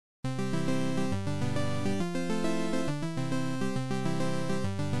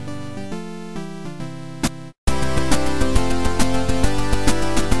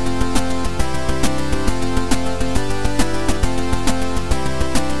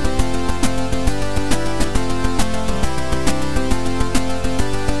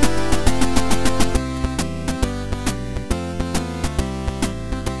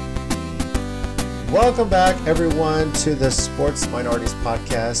Welcome back, everyone, to the Sports Minorities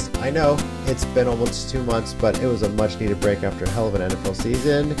Podcast. I know it's been almost 2 months, but it was a much-needed break after a hell of an NFL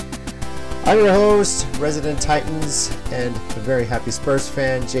season. I'm your host, Resident Titans, and a very happy Spurs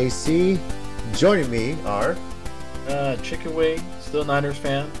fan, JC. Joining me are... Chicken Wing, still Niners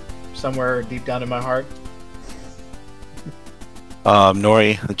fan, somewhere deep down in my heart.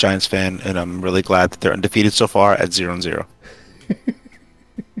 Nori, the Giants fan, and I'm really glad that they're undefeated so far at 0-0.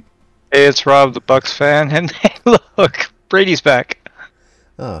 Hey, it's Rob, the Bucks fan, and hey, look, Brady's back.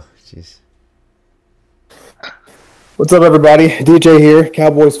 Oh, jeez. What's up, everybody? DJ here,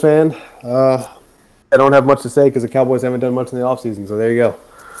 Cowboys fan. I don't have much to say because the Cowboys haven't done much in the offseason, so there you go.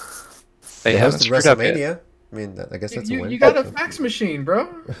 They hosted WrestleMania. I mean, I guess that's a win. You got a fax machine,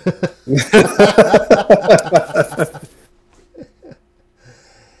 bro.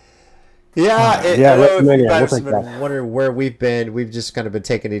 Been wondering where we've been. We've just kind of been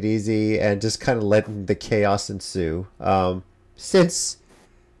taking it easy and just kind of letting the chaos ensue. Since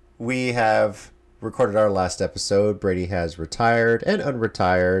we have recorded our last episode, Brady has retired and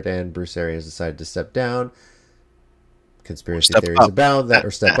unretired, and Bruce Arians decided to step down. Conspiracy theories abound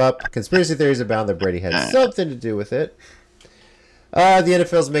that Brady had something to do with it. The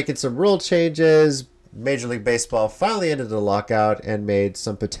NFL's making some rule changes. Major League Baseball finally ended the lockout and made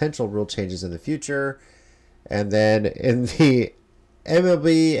some potential rule changes in the future. And then in the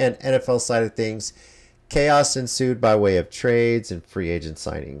MLB and NFL side of things, chaos ensued by way of trades and free agent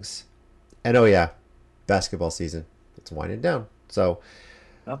signings. And oh yeah, basketball season. It's winding down. So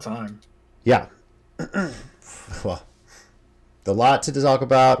about time. Yeah. Well, a lot to talk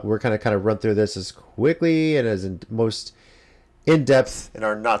about. We're kind of run through this as quickly and as most in-depth in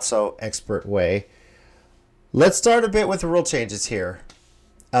our not-so-expert way. Let's start a bit with the rule changes here,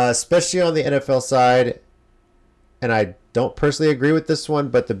 especially on the NFL side. And I don't personally agree with this one,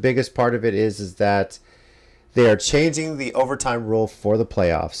 but the biggest part of it is that they are changing the overtime rule for the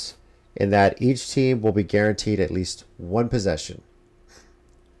playoffs, in that each team will be guaranteed at least one possession.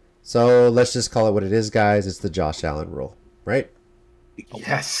 So let's just call it what it is, guys. It's the Josh Allen rule, right?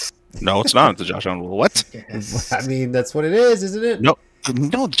 Yes. No, it's not the Josh Allen rule. What? Yes. I mean, that's what it is, isn't it? No,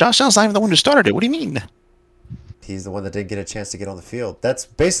 Josh Allen's not even the one who started it. What do you mean? He's the one that didn't get a chance to get on the field. That's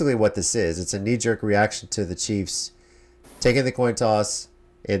basically what this is. It's a knee-jerk reaction to the Chiefs taking the coin toss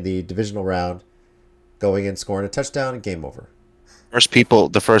in the divisional round, going and scoring a touchdown, and game over.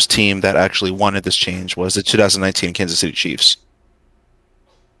 The first team that actually wanted this change was the 2019 Kansas City Chiefs.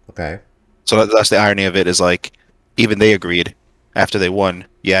 Okay. So that's the irony of it, is like, even they agreed after they won,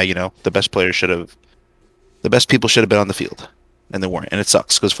 yeah, the best people should have been on the field, and they weren't. And it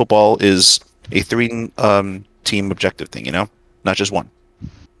sucks, because football is a three-team objective thing, not just one.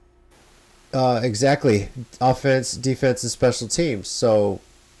 Exactly. Offense, defense, and special teams. So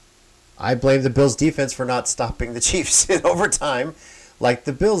I blame the Bills defense for not stopping the Chiefs in overtime like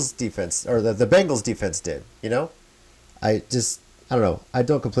the Bills defense or the Bengals defense did, I don't know. I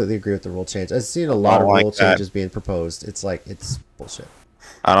don't completely agree with the rule change. I've seen a lot of rule changes being proposed. It's bullshit.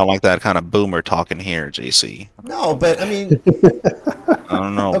 I don't like that kind of boomer talking here, JC. No, but I mean, I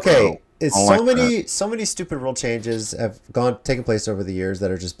don't know. Okay, so many stupid rule changes have taken place over the years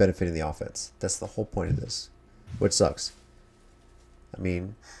that are just benefiting the offense. That's the whole point of this, which sucks. I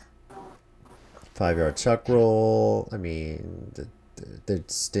mean, 5-yard chuck rule. I mean, they're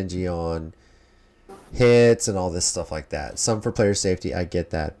stingy on hits and all this stuff like that. Some for player safety, I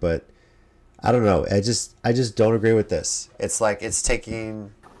get that, but I don't know. I just don't agree with this. It's like it's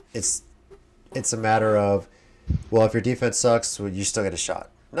a matter of, well, if your defense sucks, well, you still get a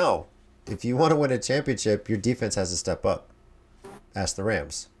shot. No. If you want to win a championship, your defense has to step up. Ask the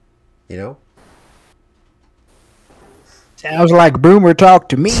Rams. Sounds like boomer talk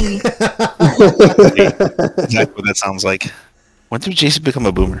to me. Exactly what that sounds like. When did JC become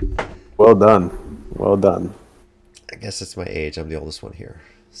a boomer? Well done. I guess it's my age. I'm the oldest one here.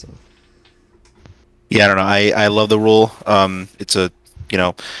 So. Yeah, I don't know. I love the rule. It's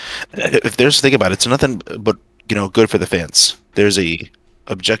if there's think about it, it's nothing but good for the fans. There's a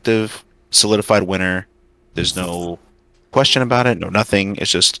objective, solidified winner. There's no question about it. No nothing. It's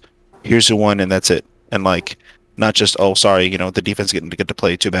just here's who won and that's it. And not just the defense getting to get to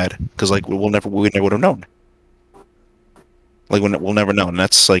play. Too bad, because we never would have known. We'll never know. And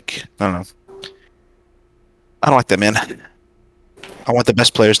that's I don't know. I don't like that, man. I want the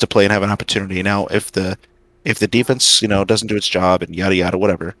best players to play and have an opportunity. Now, if the defense, doesn't do its job and yada yada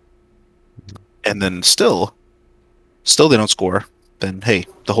whatever, and then still they don't score, then hey,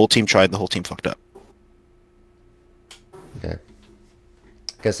 the whole team tried, the whole team fucked up. Okay.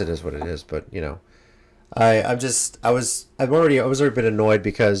 I guess it is what it is, but I was already been annoyed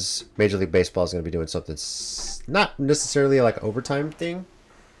because Major League Baseball is going to be doing something not necessarily like overtime thing,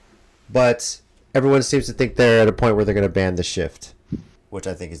 but everyone seems to think they're at a point where they're going to ban the shift, which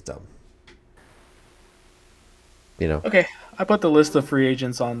I think is dumb. You know. Okay, I put the list of free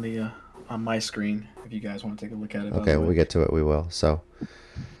agents on the on my screen. If you guys want to take a look at it. Okay, when we get to it, we will. So,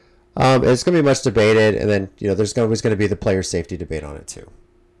 it's going to be much debated, and then there's always going to be the player safety debate on it too.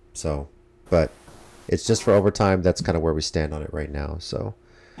 So, but it's just for overtime. That's kind of where we stand on it right now. So,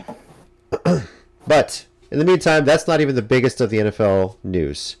 but in the meantime, that's not even the biggest of the NFL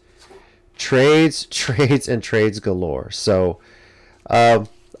news. Trades galore. So, I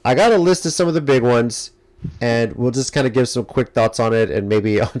got a list of some of the big ones, and we'll just kind of give some quick thoughts on it, and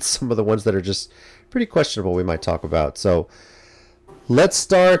maybe on some of the ones that are just pretty questionable we might talk about. So, let's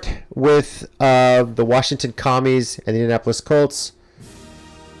start with the Washington Commies and the Indianapolis Colts.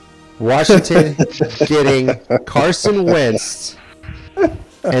 Washington getting Carson Wentz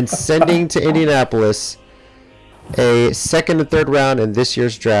and sending to Indianapolis a second and third round in this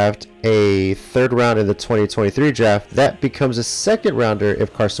year's draft, a third round in the 2023 draft. That becomes a second rounder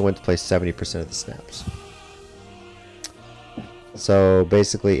if Carson Wentz plays 70% of the snaps. So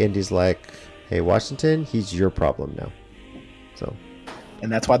basically, Indy's like, hey, Washington, he's your problem now. So,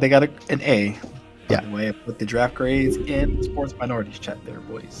 and that's why they got an A. By Yeah. the way, I put the draft grades in the sports minorities chat there,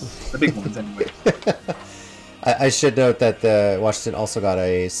 boys. The big ones, anyway. I should note that the Washington also got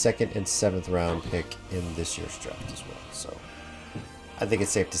a second and seventh round pick in this year's draft as well. So I think it's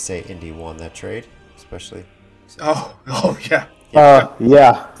safe to say Indy won that trade, especially. Oh yeah.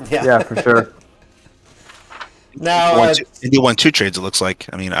 Yeah, for sure. Now Indy won 2 trades. It looks like.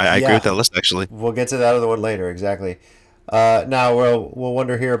 I mean, I agree with that list actually. we'll get to that other one later. Exactly. Now we'll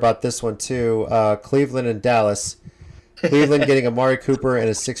wonder here about this one too. Cleveland and Dallas. Cleveland getting Amari Cooper in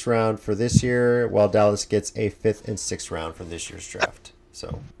a 6th round for this year, while Dallas gets a 5th and 6th round from this year's draft.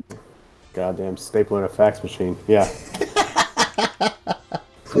 So, Goddamn stapler and a fax machine. Yeah.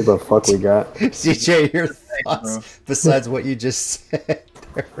 What the fuck we got? CJ, your thoughts besides what you just said?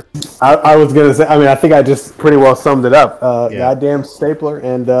 I was gonna say. I mean, I think I just pretty well summed it up. Yeah. Goddamn stapler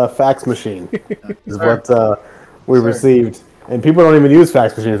and fax machine is what we received, and people don't even use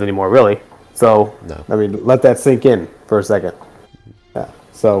fax machines anymore, really. So, No. I mean, let that sink in for a second. Yeah.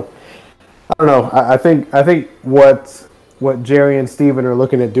 So, I don't know. I think what Jerry and Steven are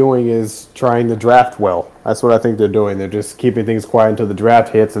looking at doing is trying to draft well. That's what I think they're doing. They're just keeping things quiet until the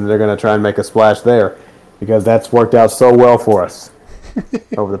draft hits, and they're going to try and make a splash there because that's worked out so well for us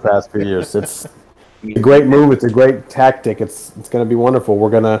over the past few years. It's a great move. It's a great tactic. It's going to be wonderful. We're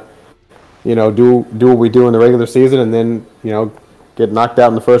going to, do what we do in the regular season, and then get knocked out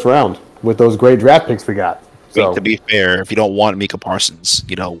in the first round with those great draft picks we got. So To be fair, if you don't want Mika Parsons,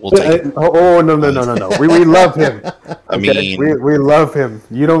 we'll take it. Oh no! We love him. I mean, we love him.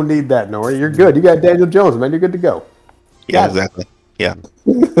 You don't need that, Nori. You're good. You got Daniel Jones, man. You're good to go. yeah, exactly. Yeah.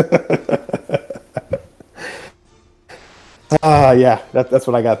 Yeah. That's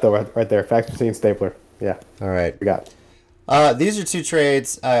what I got though. Right there. Fax machine stapler. Yeah. All right. We got. These are 2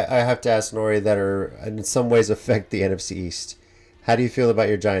 trades I have to ask Nori that are in some ways affect the NFC East. How do you feel about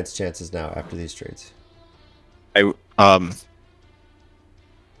your Giants' chances now after these trades? I don't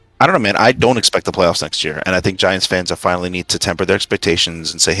know, man. I don't expect the playoffs next year, and I think Giants fans finally need to temper their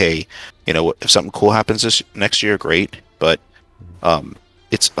expectations and say, hey, if something cool happens this next year, great. But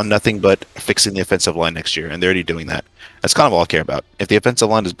it's nothing but fixing the offensive line next year, and they're already doing that. That's kind of all I care about. If the offensive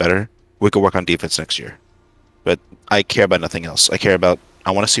line is better, we can work on defense next year. But I care about nothing else. I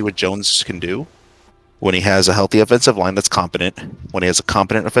want to see what Jones can do when he has a healthy offensive line that's competent, when he has a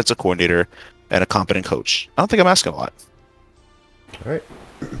competent offensive coordinator and a competent coach. I don't think I'm asking a lot. All right.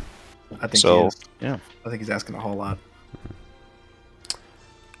 I think So, he is. yeah. I think he's asking a whole lot.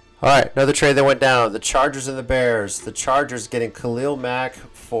 All right, another trade that went down. The Chargers and the Bears. The Chargers getting Khalil Mack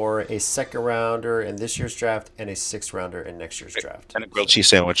for a 2nd rounder in this year's draft and a 6th rounder in next year's draft. And a grilled cheese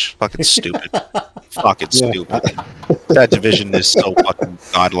sandwich. Fucking stupid. Fucking stupid. That division is so fucking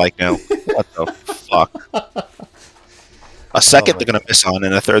godlike now. What the fuck? A second they're gonna miss on,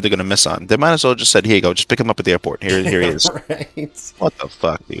 and a third they're gonna miss on. They might as well just said, "Here you go, just pick him up at the airport. Here he is." Right. What the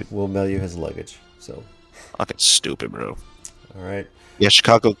fuck, dude? We'll mail you his luggage. So, Fucking stupid, bro. all right. Yeah,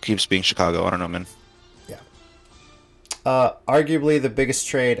 Chicago keeps being Chicago. I don't know, man. Arguably the biggest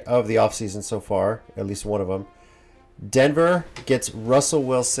trade of the offseason so far, at least one of them. Denver gets Russell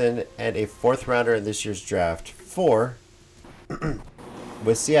Wilson and a 4th rounder in this year's draft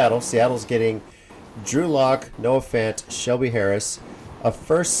with Seattle. Seattle's getting Drew Lock, Noah Fant, Shelby Harris, a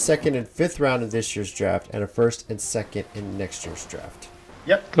 1st, 2nd, and 5th round in this year's draft, and a 1st and 2nd in next year's draft.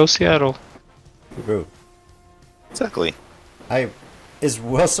 Go Seattle. Ooh. Exactly. Is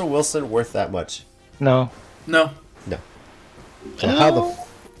Russell Wilson worth that much? No. No. No. So how the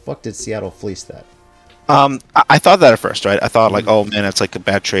fuck did Seattle fleece that? I thought that at first, right? I thought like, oh man, it's like a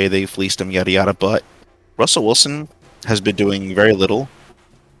bad trade. They fleeced him, yada yada. But Russell Wilson has been doing very little.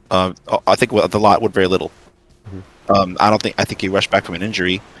 I think with a lot with very little. I think he rushed back from an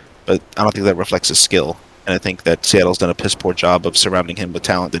injury, but I don't think that reflects his skill. And I think that Seattle's done a piss poor job of surrounding him with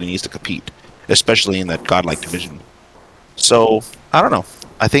talent that he needs to compete, especially in that godlike division. So I don't know.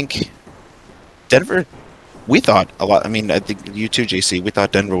 I think Denver. We thought a lot. I mean, I think you too, JC. We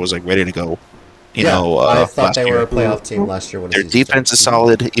thought Denver was like ready to go. I thought last they year. were a playoff team last year. When Their defense is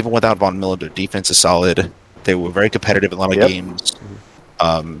solid, even without Von Miller. Their defense is solid. They were very competitive in a lot of games.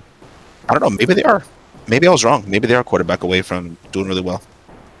 I don't know. Maybe they are. Maybe I was wrong. Maybe they are a quarterback away from doing really well.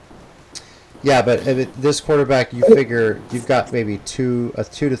 Yeah, but this quarterback, you figure you've got maybe a 2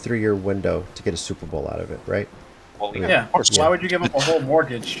 to 3 year window to get a Super Bowl out of it, right? Well, Yeah. Why would you give up a whole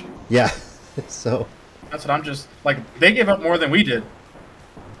mortgage? Yeah. So That's what I'm just like. They gave up more than we did.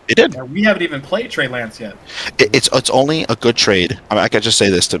 They did. And we haven't even played Trey Lance yet. It's only a good trade. I mean, I can just say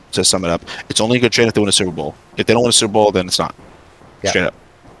this to sum it up. It's only a good trade if they win a Super Bowl. If they don't win a Super Bowl, then it's not. Yeah. Straight up.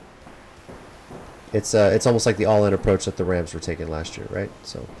 it's almost like the all-in approach that the Rams were taking last year, right?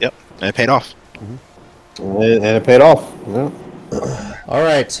 So. Yep, and it paid off. And it paid off. Yeah. All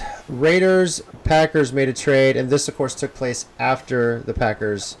right, Raiders, Packers made a trade, and this, of course, took place after the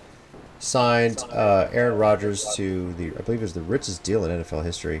Packers signed Aaron Rodgers to I believe it was the richest deal in NFL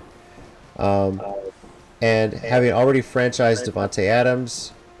history. And having already franchised Devontae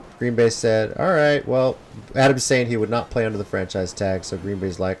Adams, Green Bay said, all right, well, Adams saying he would not play under the franchise tag, so Green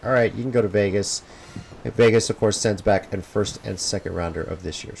Bay's like, all right, you can go to Vegas. And Vegas, of course, sends back a first and second rounder of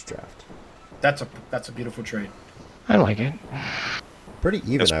this year's draft. That's a beautiful trade. I like it. Pretty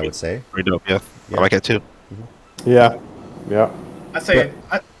even, That's I would say. Pretty dope, yeah. Yeah. I like it too. Yeah. Yeah. I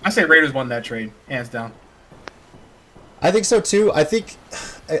say Raiders won that trade, hands down. I think so too. I think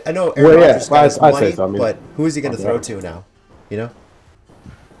I know Aaron Well, yeah, Rodgers got his I'd money, say so. I mean, but who is he going to okay. throw to now? You know,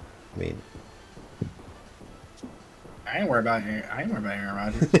 I mean, I ain't worried about Aaron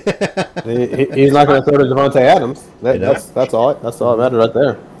Rodgers. He's not going to throw to Devontae Adams. You know? That's all that matters right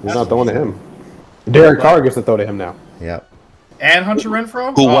there. He's not throwing to him. Derek Carr gets to throw to him now. yeah. And Hunter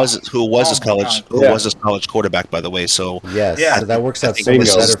Renfro, Who was his my college God. Yeah. was his college quarterback, by the way. So Yes, Yeah. so that works I out think so much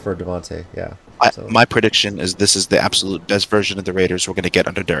bingo. better for Devontae. Yeah. So- my prediction is this is the absolute best version of the Raiders we're going to get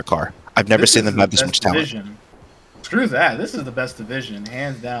under Derek Carr. I've never This seen is them the have this best much talent. division. Screw that. This is the best division,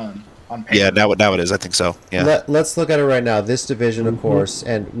 hands down, on paper. Yeah, now it is. I think so. Yeah. Let's look at it right now. This division, of course,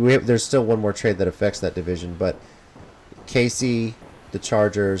 and there's still one more trade that affects that division, but KC, the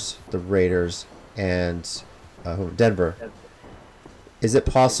Chargers, the Raiders, and Denver. Is it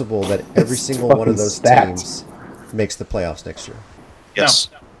possible that every It's single one of fucking those stacked. teams makes the playoffs next year? Yes.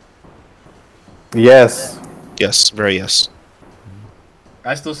 Yes. Yes. Very yes.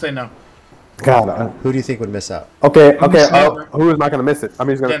 I still say no. God. Who do you think would miss out? Okay. Denver. Who is not going to miss it? I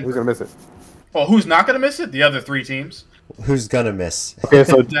mean, who's going Denver. to miss it? Well, who's not going to miss it? The other three teams. Who's gonna miss? Okay,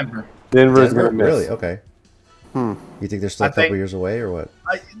 so Denver. Denver's Denver? going to miss. Really? Okay. You think they're still a I think- couple years away, or what?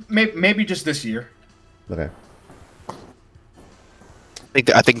 Maybe just this year. Okay.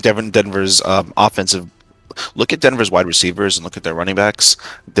 I think Denver's offensive. Look at Denver's wide receivers and look at their running backs.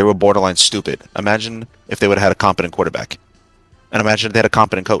 They were borderline stupid. Imagine if they would have had a competent quarterback, and imagine if they had a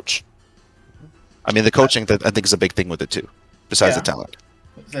competent coach. I mean, the coaching I think is a big thing with it too, besides Yeah. the talent.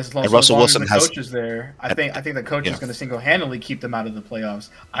 As long, And so Russell as long Wilson as the has- coach is there, I think the coach Yeah. is going to single-handedly keep them out of the playoffs.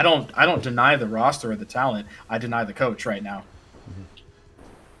 I don't deny the roster or the talent. I deny the coach right now.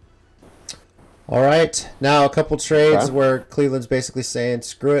 All right. Now a couple trades Okay. where Cleveland's basically saying,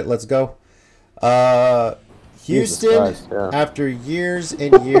 "Screw it, let's go." Houston, Christ, yeah. after years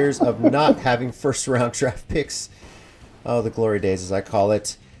and years of not having first-round draft picks, the glory days as I call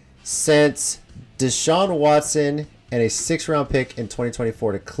it, sent Deshaun Watson and a 6th-round pick in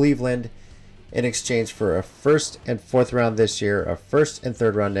 2024 to Cleveland in exchange for a 1st and 4th round this year, a 1st and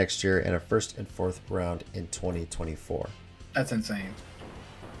 3rd round next year, and a 1st and 4th round in 2024. That's insane.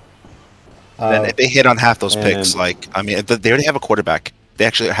 And if they hit on half those picks, and- like I mean, they already have a quarterback. They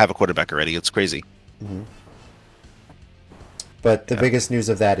actually have a quarterback already. It's crazy. But the biggest news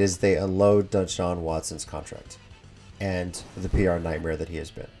of that is they unload Deshaun Watson's contract and the PR nightmare that he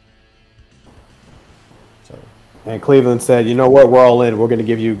has been. So, And Cleveland said, you know what? We're all in. We're going to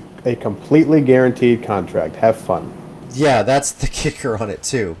give you a completely guaranteed contract. Have fun. yeah, that's the kicker on it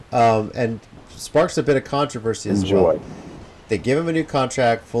too. And sparks a bit of controversy as Enjoy. well. They give him a new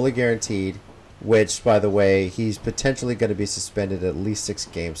contract, fully guaranteed, which, by the way, he's potentially going to be suspended at least 6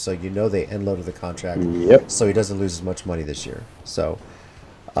 games. So they end loaded the contract. Yep. So he doesn't lose as much money this year. So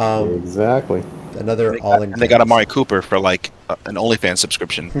Exactly. another all-in. And they got Amari Cooper for like an OnlyFans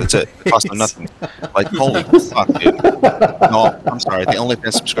subscription. That's it. It costs them nothing. Like holy fuck, dude. No, I'm sorry. The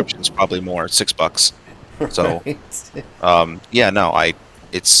OnlyFans subscription is probably more, $6. So, yeah, no,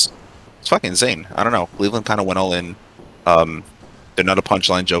 it's fucking insane. I don't know. Cleveland kind of went all in. They're not a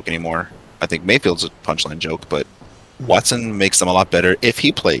punchline joke anymore. I think Mayfield's a punchline joke, but Watson makes them a lot better if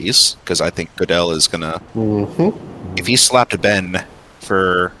he plays, because I think Goodell is gonna. If he slapped Ben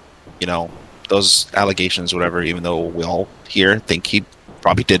for, those allegations, whatever, even though we all here think he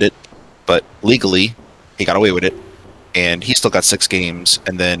probably did it, but legally he got away with it, and he still got 6 games,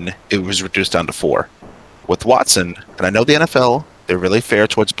 and then it was reduced down to 4. With Watson, and I know the NFL, they're really fair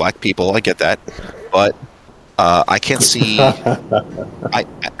towards black people, I get that, but I can't see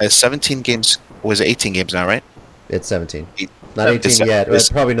 17 games, was it 18 games now, right? It's 17. Not 18 yet. It's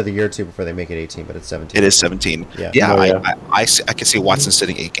probably another year or two before they make it 18, but it's 17. It is 17. Yeah. I can see Watson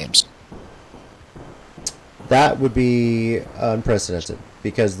sitting 8 games. That would be unprecedented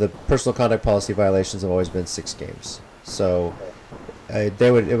because the personal conduct policy violations have always been 6 games. So it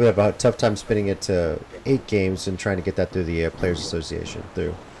would have a tough time spinning it to 8 games and trying to get that through the Players Association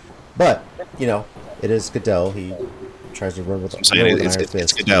through. But it is Goodell. He tries to run with. I'm saying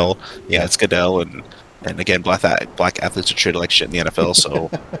it's Goodell. Yeah, it's Goodell, and again, black athletes are treated like shit in the NFL. So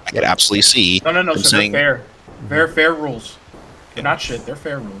I could absolutely see. No. So they're fair rules. They're not shit. They're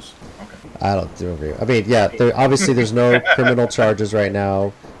fair rules. Okay. I don't agree. I mean, yeah. Obviously, there's no criminal charges right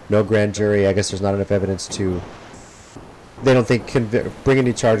now. No grand jury. I guess there's not enough evidence to. They don't think bring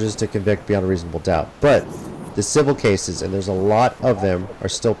any charges to convict beyond a reasonable doubt. But the civil cases, and there's a lot of them, are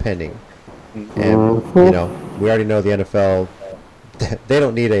still pending. And we already know the NFL. They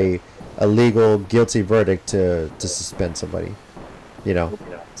don't need a legal guilty verdict to suspend somebody.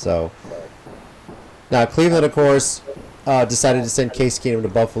 So now Cleveland, of course, decided to send Case Keenum to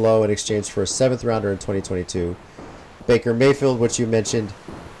Buffalo in exchange for a 7th rounder in 2022. Baker Mayfield, which you mentioned,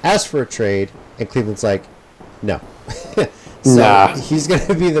 asked for a trade, and Cleveland's like, no. So he's going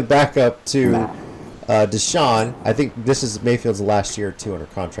to be the backup to Deshaun. I think this is Mayfield's last year or 2 under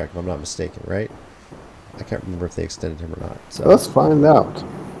contract, if I'm not mistaken, right? I can't remember if they extended him or not. So let's find out.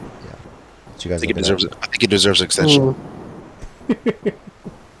 Yeah, what you guys I think he deserves an extension.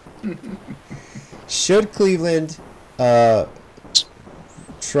 Should Cleveland try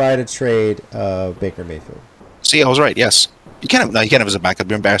to trade Baker Mayfield? See, I was right. Yes, you can't have as a backup.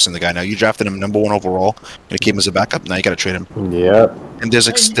 You're embarrassing the guy now. You drafted him number 1 overall, and you keep him as a backup. Now you got to trade him. Yep. And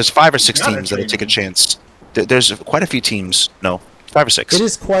there's 5 or 6 teams that'll take a chance. There's quite a few teams. No, 5 or 6. It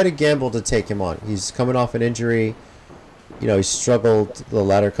is quite a gamble to take him on. He's coming off an injury. He struggled the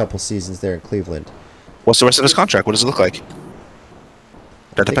latter couple seasons there in Cleveland. What's the rest of his contract? What does it look like?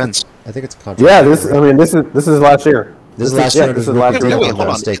 That depends. I think it's a contract. Yeah, this is last year. This is last year. This is last year. If I'm not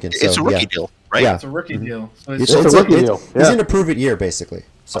mistaken. It's a rookie deal, right? Yeah. It's a rookie deal. So It's a rookie deal. He's in a prove-it year, basically.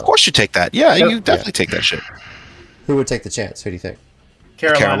 So Of course you take that. Yeah, you definitely take that shit. who would take the chance? Who do you think?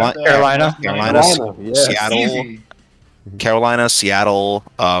 Carolina. Carolina, yeah. Seattle, Easy. Carolina, Seattle.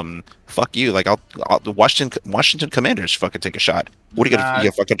 Fuck you. Like, I'll Washington Commanders fucking take a shot. What are you gonna?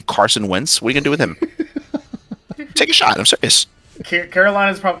 You fucking Carson Wentz? What are you gonna do with him? Take a shot. I'm serious.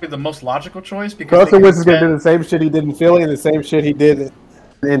 Carolina is probably the most logical choice because Carson Wentz is going to do the same shit he did in Philly and the same shit he did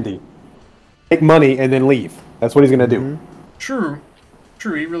in Indy. Make money and then leave. That's what he's going to do. True,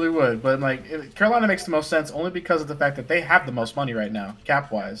 he really would. But Carolina makes the most sense only because of the fact that they have the most money right now,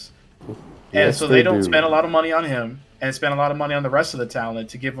 cap wise, and Yes, so they they don't do. spend a lot of money on him and spend a lot of money on the rest of the talent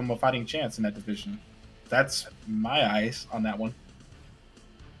to give him a fighting chance in that division. That's my eyes on that one.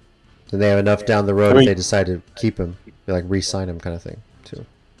 And they have enough down the road if they decide to keep him, like re-sign him, kind of thing, too.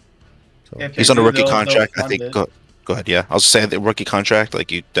 So If He's they on a do, rookie they'll contract. I fund think. it. Go ahead. Yeah, I was saying the rookie contract.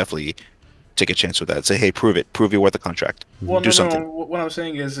 Like, you definitely take a chance with that. Say, hey, prove it. Prove you're worth the contract. Well, Do something. No. What I'm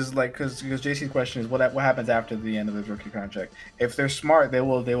saying is like because JC's question is what happens after the end of his rookie contract. If they're smart, they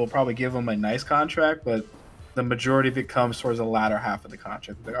will probably give him a nice contract, but the majority of it comes towards the latter half of the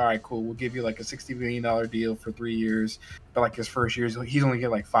contract. Like, all right, cool, we'll give you like a $60 million deal for 3 years, but like his first years, he's only get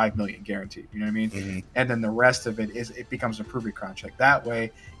like $5 million guaranteed. You know what I mean? Mm-hmm. And then the rest of it becomes a prove-it contract. That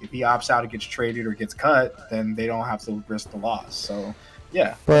way, if he opts out, or gets traded, or gets cut, then they don't have to risk the loss. So.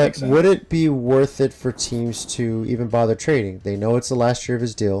 Yeah, But would it be worth it for teams to even bother trading? They know it's the last year of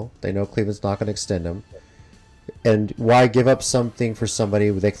his deal. They know Cleveland's not going to extend him. And why give up something for somebody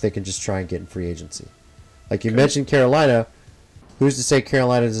they can just try and get in free agency? Like you mentioned Carolina. Who's to say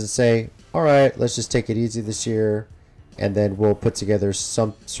Carolina doesn't say, all right, let's just take it easy this year and then we'll put together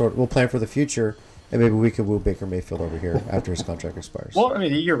some sort. We'll plan for the future, and maybe we can woo Baker Mayfield over here after his contract expires. Well, I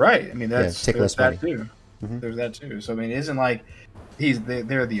mean, you're right. I mean, that's take there's less that money. too. Mhm. There's that too. So I mean, it isn't like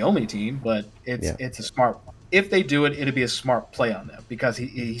they're the only team, but Yeah. it's a smart. If they do it, it'll be a smart play on them because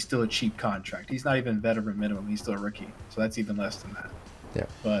he's still a cheap contract. He's not even veteran minimum. He's still a rookie, so that's even less than that. Yeah.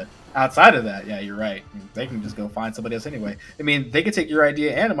 But outside of that, yeah, you're right. I mean, they can just go find somebody else anyway. I mean, they could take your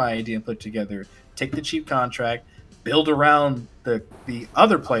idea and my idea and put it together. Take the cheap contract, build around the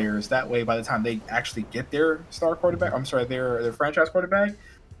other players. That way, by the time they actually get their star quarterback, I'm sorry, their franchise quarterback,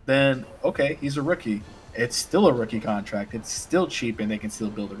 then okay, he's a rookie. It's still a rookie contract. It's still cheap, and they can still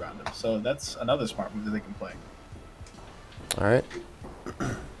build around him. So that's another smart move that they can play. All right.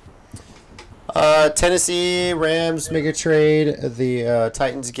 Tennessee Rams make a trade. The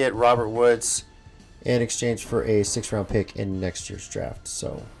Titans get Robert Woods in exchange for a 6th-round pick in next year's draft.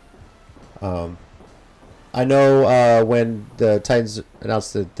 So, I know when the Titans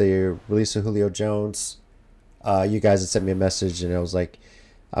announced that they released Julio Jones, you guys had sent me a message, and I was like,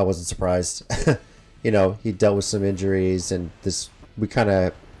 I wasn't surprised. He dealt with some injuries, and we kind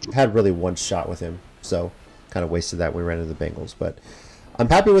of had really one shot with him, so kind of wasted that when we ran into the Bengals. But I'm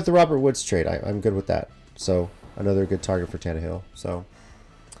happy with the Robert Woods trade. I'm good with that. So another good target for Tannehill. So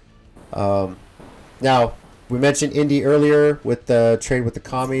now we mentioned Indy earlier with the trade with the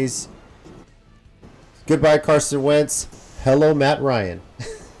Commies. Goodbye Carson Wentz. Hello Matt Ryan.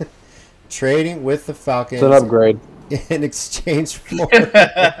 Trading with the Falcons. It's an upgrade. In exchange for Goddamn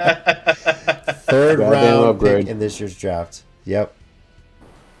round upgrade. pick in this year's draft. Yep.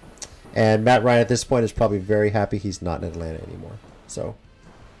 And Matt Ryan at this point is probably very happy he's not in Atlanta anymore. So,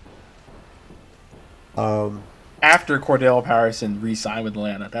 After Cordell Patterson re-signed with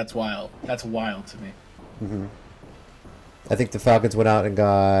Atlanta, that's wild. That's wild to me. I think the Falcons went out and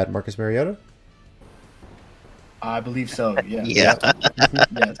got Marcus Mariota. I believe so. Yeah. Yeah.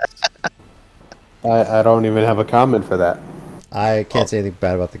 Yes. I don't even have a comment for that. I can't say anything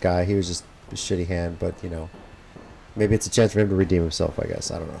bad about the guy. He was just a shitty hand, but maybe it's a chance for him to redeem himself. I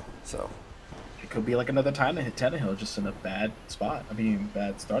guess I don't know. So It could be like another time to hit Tannehill just in a bad spot. I mean,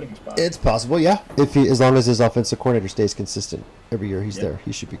 bad starting spot. it's possible, yeah. As long as his offensive coordinator stays consistent every year he's Yeah. there,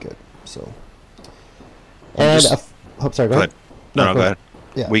 he should be good. So, and sorry, go ahead. No, go ahead.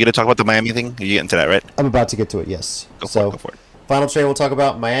 Yeah. We going to talk about the Miami thing? You getting to that, right? I'm about to get to it. Yes. Go for it. Final trade we'll talk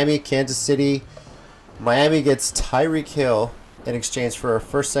about Miami, Kansas City. Miami gets Tyreek Hill in exchange for a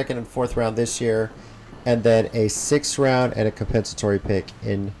 1st, 2nd, and 4th round this year, and then a 6th round and a compensatory pick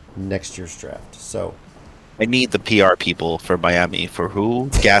in next year's draft. So I need the PR people for Miami for who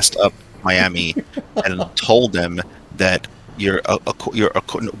gassed up Miami and told them that you're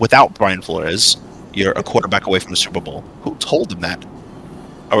without Brian Flores, you're a quarterback away from the Super Bowl. Who told them that?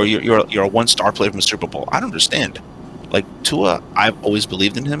 Or you're a 1-star player from the Super Bowl. I don't understand. Like Tua, I've always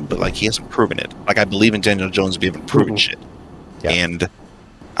believed in him, but like he hasn't proven it. Like I believe in Daniel Jones, but he hasn't proven shit. Yeah. And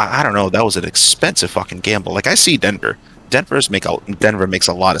I don't know. That was an expensive fucking gamble. Like I see Denver. Denver makes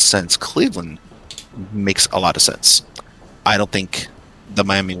a lot of sense. Cleveland makes a lot of sense. I don't think the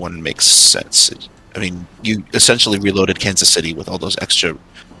Miami one makes sense. I mean, you essentially reloaded Kansas City with all those extra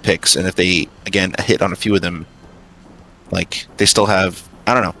picks, and if they again hit on a few of them, like they still have.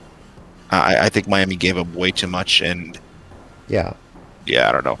 I don't know. I think Miami gave up way too much, and yeah,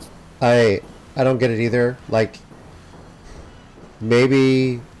 I don't know. I don't get it either. Like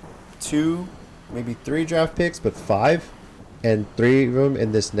maybe 2, maybe 3 draft picks, but 5, and 3 of them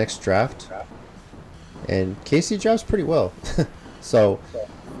in this next draft. And KC drafts pretty well, so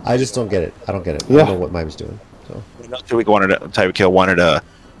I just don't get it. I don't get it. I Yeah. don't know what Miami's doing. So Tyreek Hill wanted a.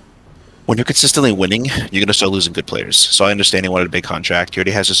 When you're consistently winning, you're gonna start losing good players. So I understand he wanted a big contract. He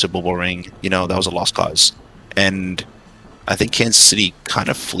already has a Super Bowl ring. That was a lost cause. And I think Kansas City kind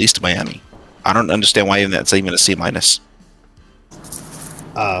of fleeced Miami. I don't understand why that's even a C-.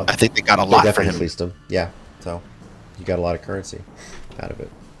 I think they got a lot they for definitely him. fleeced him. Yeah, so you got a lot of currency out of it.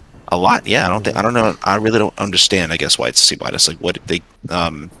 A lot, yeah. I don't know. I really don't understand. I guess why it's C-. Like what they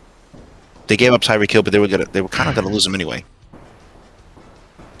gave up Tyreek Hill, but they were kind of gonna lose him anyway.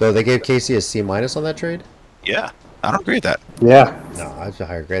 So they gave KC a C- on that trade? Yeah, I don't agree with that. Yeah. No, I have a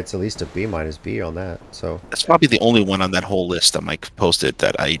higher grade. It's at least a B- B on that. So That's probably the only one on that whole list that Mike posted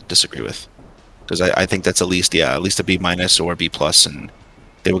that I disagree with, because I think that's at least a B- or a B+, and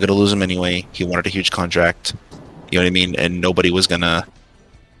they were gonna lose him anyway. He wanted a huge contract, you know what I mean, and nobody was gonna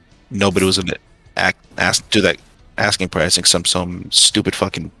do that asking price. I think some stupid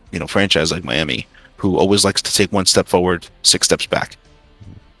fucking franchise like Miami, who always likes to take 1 step forward, 6 steps back.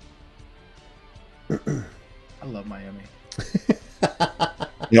 I love Miami.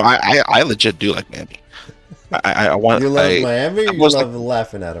 I legit do like Miami. I want. You love Miami, or I you was love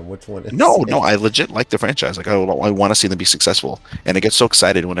laughing at him? Which one? Is No, I legit like the franchise. Like I want to see them be successful, and I get so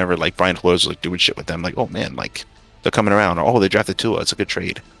excited whenever like Brian Flores is like doing shit with them. Like, oh man, like they're coming around, or oh they drafted Tua, it's a good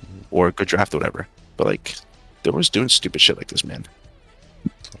trade, or a good draft, or whatever. But like, they was doing stupid shit like this, man.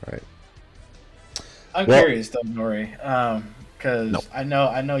 All right. I'm Well- curious though, Nori, because No.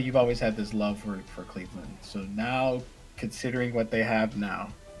 I know you've always had this love for Cleveland. So now, considering what they have now,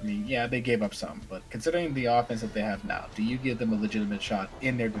 I mean, yeah, they gave up some, but considering the offense that they have now, do you give them a legitimate shot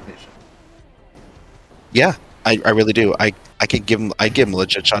in their division? Yeah, I really do. I give him a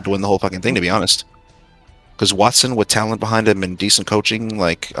legit shot to win the whole fucking thing, to be honest. Because Watson, with talent behind him and decent coaching,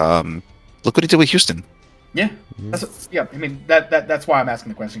 like look what he did with Houston. Yeah, yeah. I mean that's why I'm asking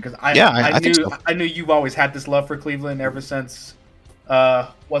the question because I think knew so. I knew you've always had this love for Cleveland ever since.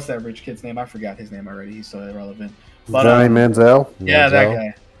 What's that rich kid's name? I forgot his name already. He's so irrelevant. But, Johnny Manziel. Yeah,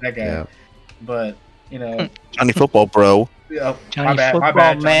 Manziel? that guy. Yeah. But you know, Johnny Football, bro. Johnny my bad, Football,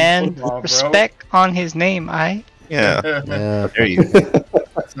 Johnny man. Football, bro. Respect on his name, Yeah, Yeah. there you go.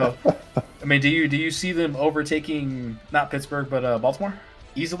 So, I mean, do you see them overtaking not Pittsburgh but Baltimore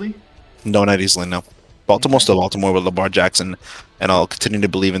easily? No, not easily. No, Baltimore's still Baltimore with Lamar Jackson, and I'll continue to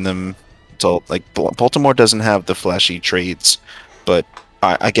believe in them. So, like, Baltimore doesn't have the flashy trades, but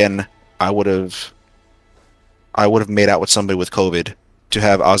I would have made out with somebody with COVID to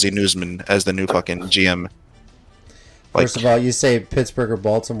have Ozzie Newsman as the new fucking GM. Like, First of all, you say Pittsburgh or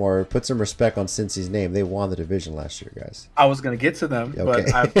Baltimore. Put some respect on Cincy's name. They won the division last year, guys. I was gonna get to them, Okay.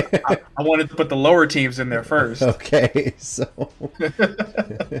 but I wanted to put the lower teams in there first. Okay, so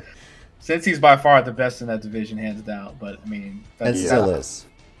Since he's by far the best in that division, hands down. But I mean, and that's, still is.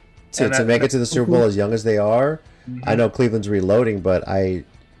 To And that- make it to the Super Bowl as young as they are, Mhm. I know Cleveland's reloading, but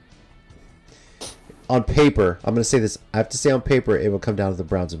on paper, I'm going to say this. I have to say on paper, it will come down to the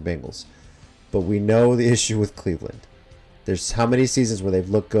Browns and Bengals. But we know the issue with Cleveland. There's how many seasons where they've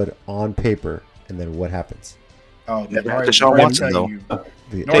looked good on paper, and then what happens? Oh, Never had Nori- Deshaun Nori will Watson, tell though. you.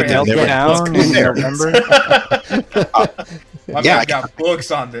 They Nori Nailed has it books. down in there. November. My Yeah, man I got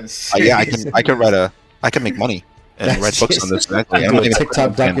books on this. yeah, I can make money and write books on this. Exactly. I'm do not a even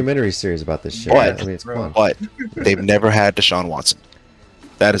TikTok fan. documentary series about this shit. But- I mean, it's Bro. fun. But they've never had Deshaun Watson.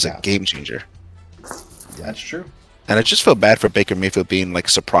 That is Yeah. a game changer. That's true. And I just feel bad for Baker Mayfield being like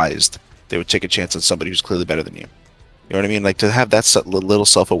surprised they would take a chance on somebody who's clearly better than you. You know what I mean? Like to have that little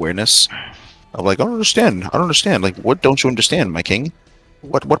self-awareness of like, I don't understand. Like, what don't you understand, my king?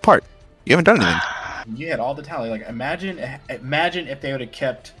 What part? You haven't done anything. You had all the talent. Like imagine if they would have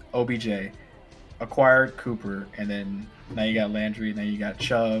kept OBJ, acquired Cooper, and then now you got Landry, now you got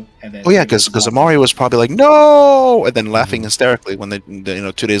Chubb, and then Oh yeah, because Amari was probably like, no, and then laughing hysterically when they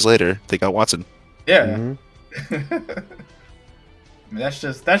 2 days later they got Watson. yeah. Mhm. I mean, that's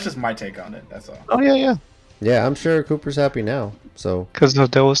just my take on it. That's all. Oh yeah. Yeah, I'm sure Cooper's happy now. So Because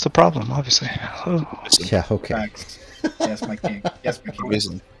that was the problem, obviously. Oh. yeah, okay. Facts. Yes, my king. Yes, my king.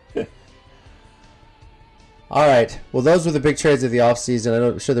 Reason. All right. Well, those were the big trades of the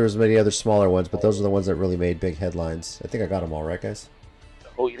offseason. I'm sure there was many other smaller ones, but those are the ones that really made big headlines. I think I got them all right, guys.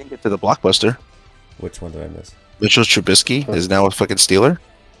 Oh, you didn't get to the blockbuster. Which one did I miss? Mitchell Trubisky is now a fucking Steeler.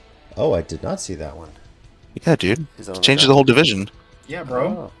 Oh, I did not see that one. Yeah, dude. He's on Changes the whole division. Yeah, bro.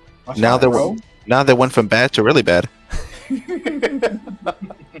 Oh. Watch Now out, they bro. went from bad to really bad.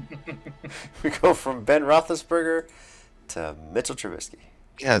 We go from Ben Roethlisberger to Mitchell Trubisky.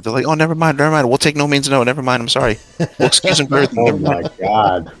 Yeah, they're like, oh, never mind. We'll take no means no. Never mind. I'm sorry. We'll excuse him for everything. Oh Never my mind.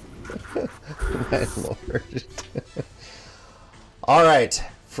 god. My lord. All right.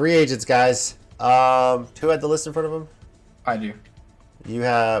 Free agents, guys. Who had the list in front of them? I do. You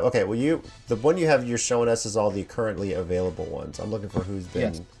have okay. Well, the one you have you're showing us is all the currently available ones. I'm looking for who's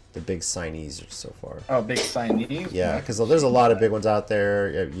been Yes. the big signees so far. Oh, big signees. Yeah, because there's a lot of big ones out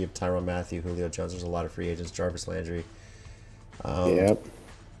there. You have Tyrann Mathieu, Julio Jones. There's a lot of free agents. Jarvis Landry. Yep.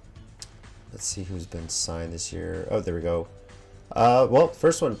 Let's see who's been signed this year. Oh, there we go. Well,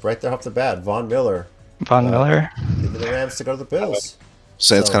 first one right there off the bat, Von Miller, Von Miller. leaving the Rams to go to the Bills.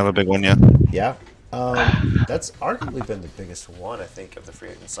 So it's kind of a big one, yeah. Yeah, that's arguably been the biggest one I think of the free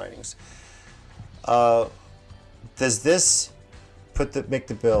agent signings. Does this make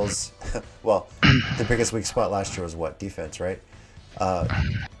the Bills? Well, the biggest weak spot last year was what? Defense, right?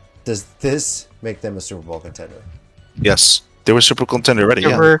 Does this make them a Super Bowl contender? Yes. They were super contender already, They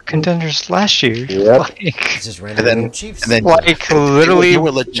yeah. were contenders last year. Yep. Like, It's just And random then- Chiefs. and then- like literally They were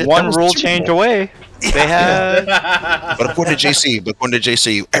legit- that one was rule Super change Bowl. away. They had But according to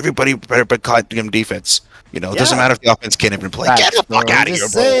JC, everybody better boycott them defense. You know, it doesn't Yeah. matter if the offense can't even play. Get the fuck I'm out of here,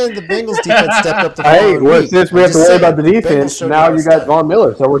 just bro. saying the Bengals defense stepped up the Hey, following well, week. since we I'm have to just worry saying, about the defense, Bengals showed now how you to got step. Von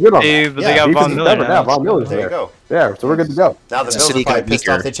Miller, so we're good on Hey, that. but Yeah, they got Defense Von is Miller covered now. now. Von Miller's There you there. go. Yeah, so we're good to go. Now the The Bills city are probably got pissed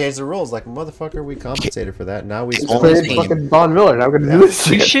weaker. off they changed the rules. Like, motherfucker, we compensated for that. Now we It's still only Trade team. fucking Von Miller. Now we're gonna Yeah. do this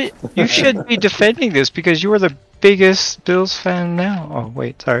You shit. should be defending this because you are the biggest Bills fan now. Oh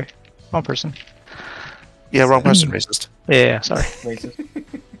wait, sorry, wrong person. Yeah, wrong person, racist. Yeah, sorry. Racist.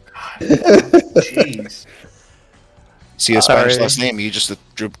 God, jeez. See a Spanish Sorry. last name, you just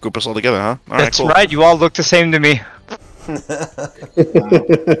group us all together, huh? All right, That's cool. right. You all look the same to me, Wow.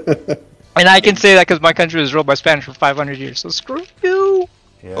 and I can say that because my country was ruled by Spanish for 500 years. So screw you.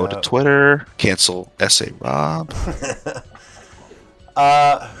 Go to Twitter, cancel SA Rob.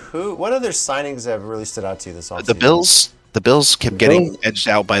 What other signings have really stood out to you this offseason? The Bills kept getting edged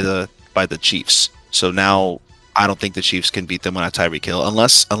out by the Chiefs. So now I don't think the Chiefs can beat them on a Tyreek Hill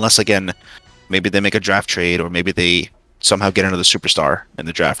unless again maybe they make a draft trade or maybe they somehow get another superstar in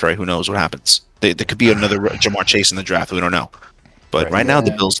the draft, right? Who knows what happens? There could be another Jamar Chase in the draft. We don't know. But right now the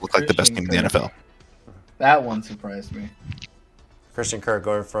Yeah. Bills look like the best team in the NFL. That one surprised me. Christian Kirk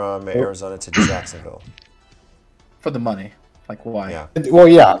going from Arizona to Jacksonville. For the money. Like, why? Yeah. Well,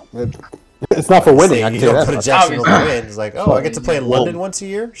 yeah. It's not for winning. I can You tell you don't that. go to much. Jacksonville to win. It's like, oh, I get to play in Well, London once a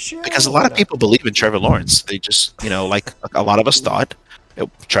year? Sure. Because a lot of people believe in Trevor Lawrence. They just, like a lot of us thought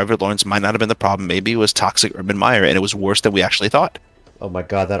Trevor Lawrence might not have been the problem. Maybe it was toxic Urban Meyer, and it was worse than we actually thought. Oh my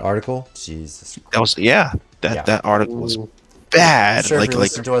God, that article? Jesus. That article was bad. I'm sure if like you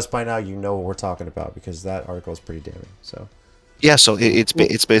listen to us by now, you know what we're talking about because that article is pretty damning. So yeah, so it's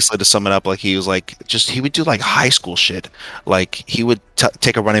basically to sum it up, like he was like he would do like high school shit. Like he would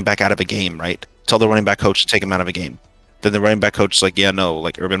take a running back out of a game, right? Tell the running back coach to take him out of a game. Then the running back coach is like, yeah, no,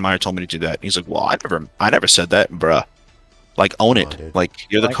 like Urban Meyer told me to do that. And he's like, well, I never said that, bruh. Like own Come on, it. dude. Like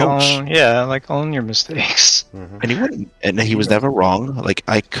you're the Like, coach. own your mistakes. And he wouldn't, and he was never wrong. Like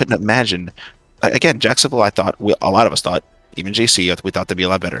I couldn't imagine. Again, Jacksonville. I thought a lot of us thought, even JC, we thought they'd be a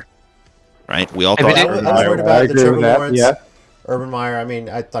lot better, right? We all I mean, thought. I was Urban Meyer- worried I about the agree Trevor with that, Lawrence, yeah. Urban Meyer. I mean,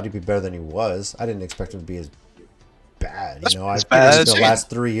 I thought he'd be better than he was. I didn't expect him to be as bad. You know, I That's figured bad. the last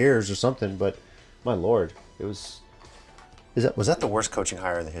 3 years or something. But my lord, it was. Was that the worst coaching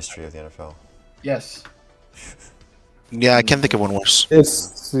hire in the history of the NFL? Yes. Yeah, I can't think of one worse.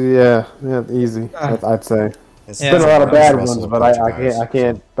 It's easy. I'd say. It's Yeah. Been a lot of Russell bad Russell ones, but coaching I hires,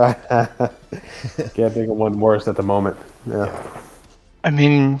 can't think of one worse at the moment. Yeah. I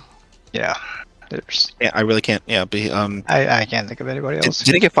mean, yeah. There's. Yeah, I really can't. Yeah, but I can't think of anybody else.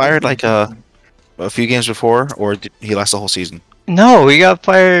 did he get fired like a few games before, or did he last the whole season? No, he got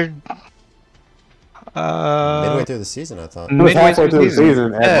fired. midway through the season, I thought. It was halfway through the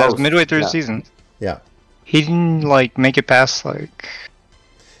season at Yeah, it was most. midway through Yeah. the season. Yeah. He didn't like make it past like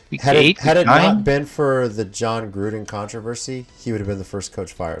week Had 8, it week not 9. been for the John Gruden controversy, he would have been the first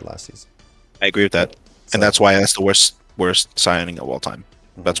coach fired last season. I agree with that, So- and that's why that's the worst signing of all time.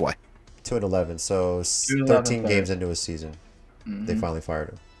 That's why. 2-11, so 2-11 13 fired. games into a season, they Mhm. finally fired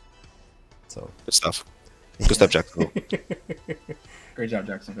him. So Good stuff. Good stuff, Jacksonville. Great job,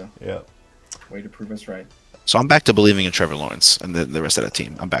 Jacksonville. yeah, Way to prove us right. So I'm back to believing in Trevor Lawrence and the rest of that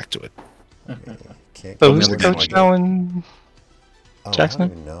team. I'm back to it. can't. So can't who's the remember coach his now name. in Oh, Jackson? I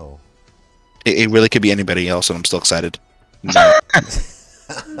don't even know. It really could be anybody else, and I'm still excited. No.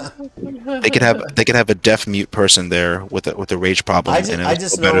 They could have a deaf mute person there with a rage problem. I just, and I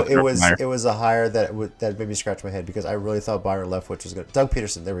just still know better than Urban Meyer. it was a hire that made me scratch my head because I really thought Byron Leftwich was good. Doug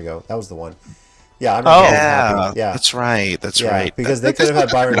Peterson, there we go. That was the one. Yeah, I'm Oh. happy. Yeah, That's right. That's yeah, right. because they could have had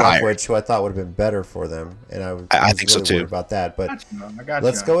Byron hire. Leftwich, who I thought would have been better for them, and I was think so really too. worried about that. But I got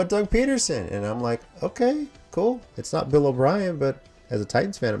let's you. go with Doug Peterson, and I'm like, okay, cool. It's not Bill O'Brien, but as a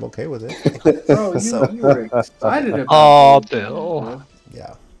Titans fan, I'm okay with it. Bro, So- you were excited about Oh, it. Bill.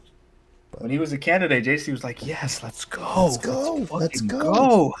 Yeah, When he was a candidate, JC was like, "Yes, let's go, Let's go. Let's fucking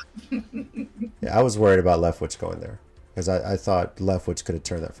go." yeah, I was worried about Leftwich going there because I thought Leftwich could have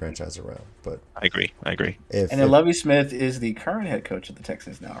turned that franchise around, but I agree. if And then Lovie Smith is the current head coach of the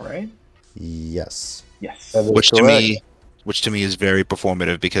Texans now, right? yes, Yes. That is which correct. to me is very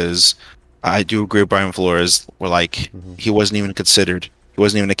performative because I do agree with Brian Flores. Where like he wasn't even considered. He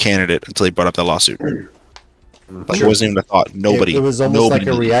wasn't even a candidate until he brought up that lawsuit. Like he wasn't even a thought. Nobody. It was almost like a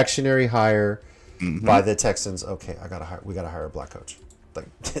nobody- reactionary hire Mhm. by the Texans. Okay, we gotta hire a black coach. Like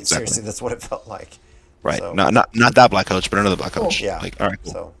seriously, that's what it felt like. Right. So- Not that black coach, but another black coach. Yeah. Like all right.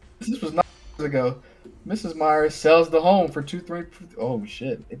 Cool. So This was 9 years ago. Mrs. Myers sells the home for 2.3. Oh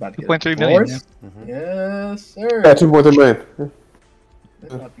shit! They about to get 2.3 a million, divorce? mhm. Yes, sir. Yeah, 2.3 million.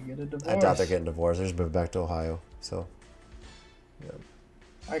 They're about to get a divorce. I doubt they're getting divorced. They're just moving back to Ohio. So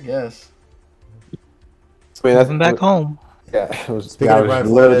I guess. I mean, Moving back home. Yeah, it was, Speaking of Brian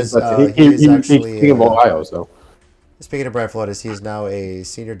Flores, he's actually, King of Ohio, so. Speaking of Brian Flores, he is now a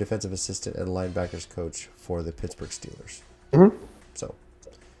senior defensive assistant and linebackers coach for the Pittsburgh Steelers. Mhm. So,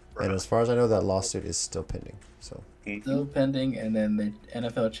 and as far as I know, that lawsuit is still pending. So, Still pending, and then the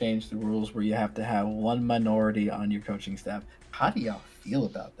NFL changed the rules where you have to have one minority on your coaching staff. How do y'all feel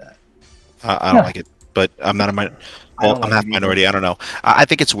about that? I don't like it, but I'm not a I well, don't I'm like half it either. minority. I don't know. I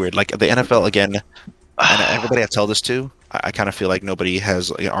think it's weird. Like the NFL again, and everybody I tell this to, I kind of feel like nobody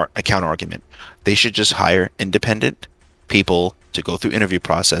has a counter argument. They should just hire independent people to go through interview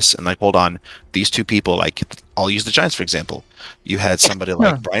process and like, hold on, these two people, like, I'll use the Giants for example. You had somebody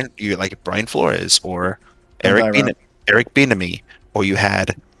like Brian Flores or Eric Bieniemy, or you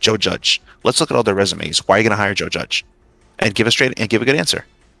had Joe Judge. Let's look at all their resumes. Why are you going to hire Joe Judge? And give a good answer.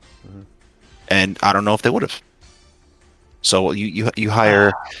 And I don't know if they would have. So you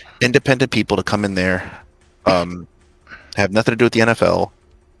hire independent people to come in there, have nothing to do with the NFL,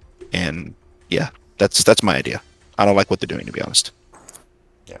 and yeah, that's my idea. I don't like what they're doing, to be honest.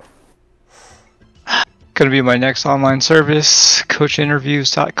 Gonna be my next online service,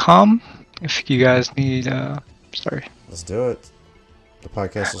 coachinterviews.com. If you guys need, sorry. let's do it. The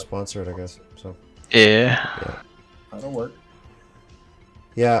podcast is sponsored, I guess. So, Yeah. That'll work.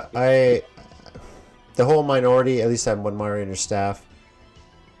 yeah, the whole minority, at least have one minority on your staff.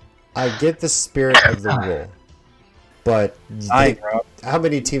 I get the spirit of the rule, but how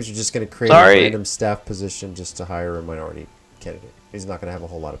many teams are just going to create a random staff position just to hire a minority candidate? He's not going to have a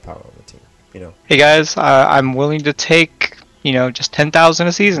whole lot of power on the team, you know. Hey guys, I'm willing to take, just 10,000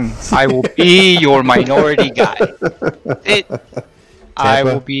 a season. I will be your minority guy. I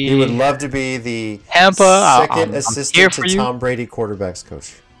will be. He would love to be the Tampa. second I'm assistant here to for you. Tom Brady, quarterbacks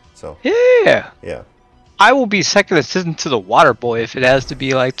coach. So Yeah. yeah. I will be second assistant to the water boy if it has to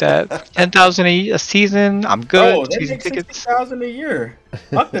be like that. 10,000 a season. I'm good. Oh, they Season make tickets. 60,000 a year.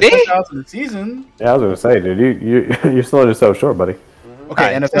 Fuck the They- 10,000 a season. Yeah, I was gonna say, dude, you're selling yourself short, buddy. Okay,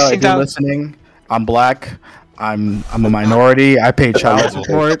 Alright, NFL, if you're 60,000. listening, I'm black. I'm a minority. I pay child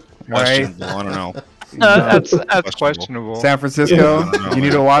support. All right. Questionable, I don't know. That's questionable. San Francisco, Yeah. you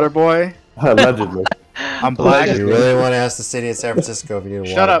need a water boy. Allegedly. I'm black. You really want to ask the city of San Francisco if you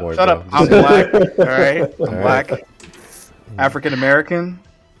need a Shut water up, boy, shut bro. up. I'm black. All right, I'm All right. black. African American,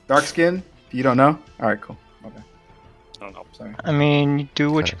 dark skin. You don't know? All right, cool. Okay. I don't know. Sorry. I mean, you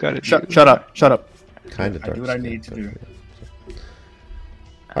do what you gotta do. Shut up. Shut up. Kind of I dark. do what I skin, need to but- do.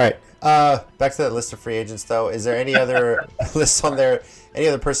 All right. Back to that list of free agents, though. Is there any other lists on there? Any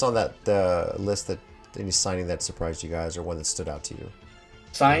other person on that list that any signing that surprised you guys, or one that stood out to you?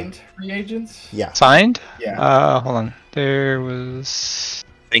 Signed free agents? Yeah. Signed? Yeah. Hold on. There was.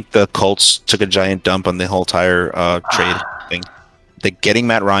 I think the Colts took a giant dump on the whole entire trade thing. They're getting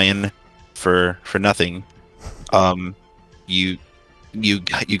Matt Ryan for nothing. You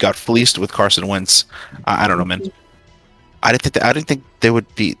got fleeced with Carson Wentz. I don't know, man. I didn't think they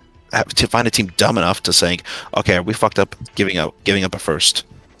would be to find a team dumb enough to saying, okay, we fucked up giving up a first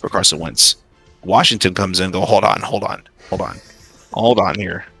for Carson Wentz. Washington comes in and go, hold on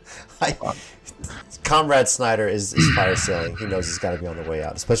here. Comrade Snyder is fire selling. He knows he's got to be on the way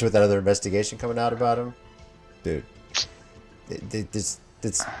out, especially with that other investigation coming out about him. Dude, it's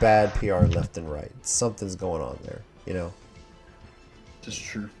bad PR left and right. Something's going on there, you know. Just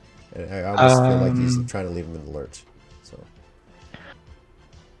true. And I almost feel like he's trying to leave him in the lurch. So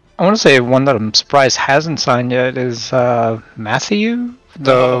I want to say one that I'm surprised hasn't signed yet is Matthew,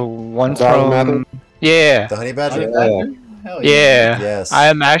 the one Darren from Matthew? yeah, the Honey Badger. Hell yeah. Yes. I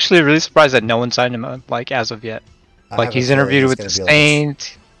am actually really surprised that no one signed him like as of yet. I Like have a he's feeling interviewed he's with gonna the be like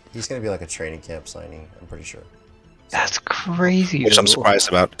Saints. he's going to be like a training camp signing. I'm pretty sure. That's crazy. Which I'm though. surprised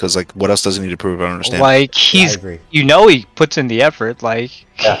about because like what else does he need to prove? I don't understand. Like Yeah, I he's, agree. he puts in the effort. Like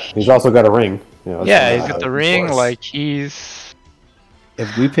Yeah, he's also got a ring. You know, yeah, it's, he's got the of ring. course. Like he's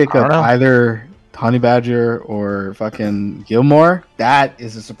If we pick I don't up know. either Honey Badger or fucking Gilmore, that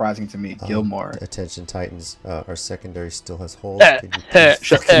is surprising to me. Gilmore. Attention Titans, our secondary still has holes. Eh, Could you please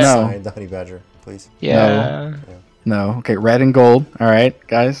shut- fucking no. sign the Honey Badger, please? yeah. No. Okay, red and gold. All right,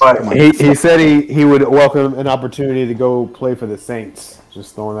 guys. But Come on. he said he would welcome an opportunity to go play for the Saints.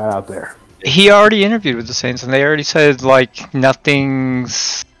 Just throwing that out there. He already interviewed with the Saints, and they already said like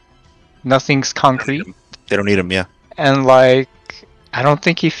nothing's concrete, They don't need him, yeah. and like I don't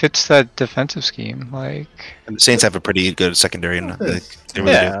think he fits that defensive scheme. Like And the Saints have a pretty good secondary, and they really do.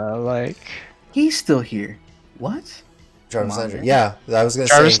 yeah, like He's still here. What? Jarvis Come on, Landry. man. Yeah, I was going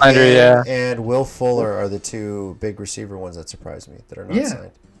to Jarvis say Landry, him yeah. and Will Fuller are the two big receiver ones that surprised me that are not Yeah.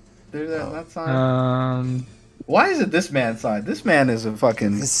 signed. They're Oh. that's not. Why is it this man's side? This man is a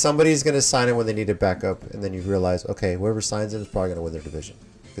fucking. Somebody's going to sign him when they need a backup, and then you realize, okay, whoever signs him is probably going to win their division.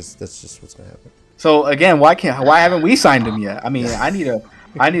 Because that's just what's going to happen. So again, why haven't we signed him yet? I mean, I need a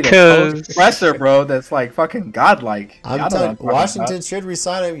Cause- presser, bro. That's like fucking godlike. I'm Y'all know telling what I'm talking Washington about. should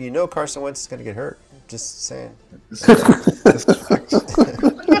resign him. You know Carson Wentz is going to get hurt. Just saying. This is facts.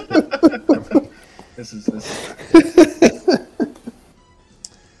 This is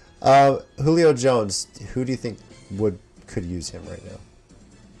Julio Jones, who do you think could use him right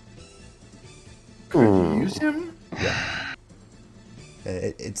now? use him.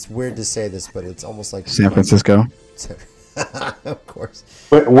 And it's weird to say this, but it's almost like San Francisco. Of course.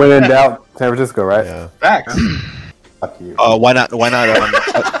 When in doubt, San Francisco, right? Yeah. Facts. Fuck you. Why not? Why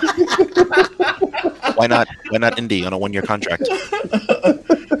not Indy on a 1-year contract? Yeah,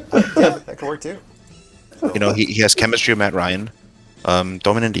 that could work too. You know, he has chemistry with Matt Ryan. Throw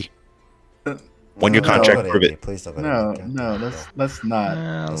him in Indy. 1-year contract, prove it. Please don't go to No, Indy. no, let's not.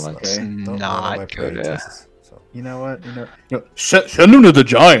 Let's Let's okay. Don't ruin not my go parade to. chances. So. You know what? Send him to the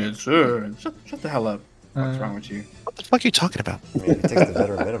Giants. Shut the hell up. What's wrong with you? What the fuck are you talking about? I mean, he takes the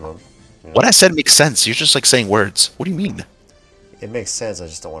veteran minimum. You know, What I said makes sense. You're just like saying words. What do you mean? it makes sense. I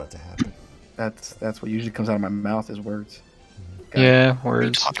just don't want it to happen. That's what usually comes out of my mouth is words. Yeah, What are you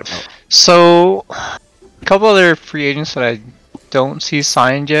words. talking about? So, a couple other free agents that I don't see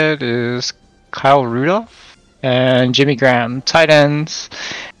signed yet is Kyle Rudolph and Jimmy Graham. Tight ends,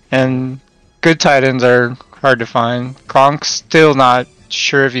 and good tight ends are hard to find. Gronk's still not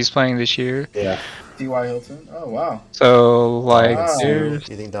sure if he's playing this year. Yeah. T.Y. Hilton. Oh wow. So, like, Wow. there's-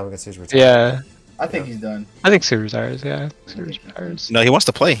 Do you think Dominic Sue's retired? yeah, I think he's done. I think Sue retires. Yeah, Sue retires. No, he wants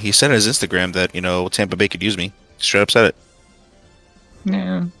to play. He said on his Instagram that, Tampa Bay could use me. Straight up said it.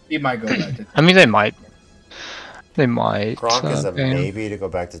 Yeah, He might go back to. I mean they might. They might. Gronk is a yeah. maybe to go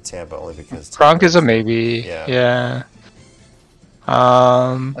back to Tampa only because Gronk is a maybe. Yeah. Yeah.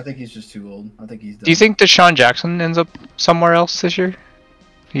 I think he's just too old. I think he's done. Do you think Deshaun Jackson ends up somewhere else this year?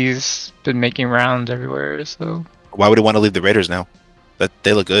 He's been making rounds everywhere, so. Why would he want to leave the Raiders now? That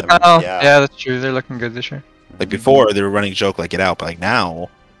they look good. Oh, Yeah. yeah, that's true. They're looking good this year. Like before, they were running joke like get out, but like now,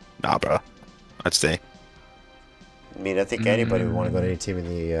 nah, bro. I'd stay. I mean, I think anybody would want to go to any team in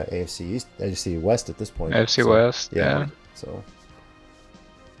the AFC East, AFC West at this point. AFC So, West, yeah. So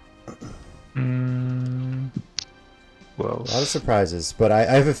Whoa. a lot of surprises, but I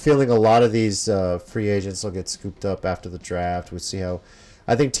have a feeling a lot of these free agents will get scooped up after the draft. We'll see how.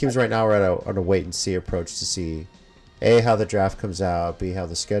 I think teams right now are on a wait and see approach to see, A, how the draft comes out, B, how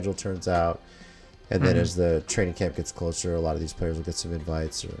the schedule turns out, and then as the training camp gets closer, a lot of these players will get some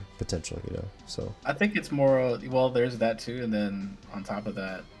invites or potential, So I think it's more. Well, there's that too, and then on top of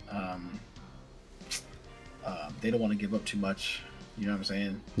that, they don't want to give up too much. You know what I'm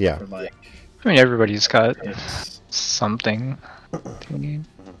saying? Yeah. For like, I mean, everybody's got it's, something. they need.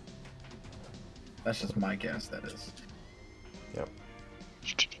 that's just my guess. That is. Yep.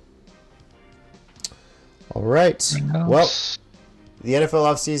 All right. Anything Well, else? the NFL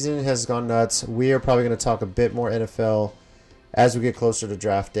offseason has gone nuts. We are probably going to talk a bit more NFL as we get closer to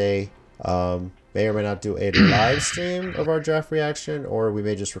draft day. May or may not do a live stream of our draft reaction, or we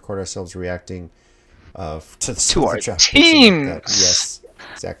may just record ourselves reacting to our draft picks and like that. teams. Yes,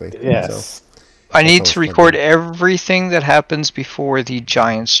 exactly. Yes. I need always to fun record to do. everything that happens before the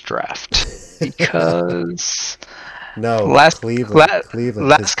Giants draft because No, Last- Cleveland. la- Cleveland.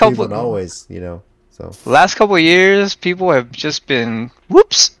 last 'cause couple- Cleveland always, So last couple of years people have just been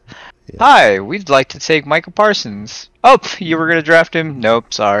whoops. Yeah. Hi, we'd like to take Michael Parsons. Oh, you were gonna draft him?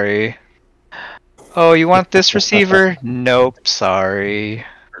 Nope, sorry. Oh, you want this receiver? Nope, sorry.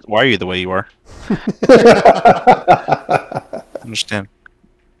 Why are you the way you are? Understand?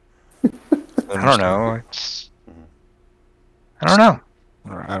 I don't know. I don't know.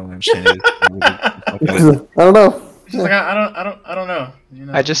 I don't understand. It. I don't know. It's just like I don't know. You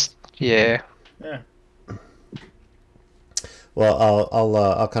know. I just yeah. Yeah. Well,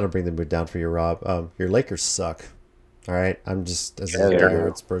 I'll kind of bring the mood down for you, Rob. Your Lakers suck. All right, I'm just as a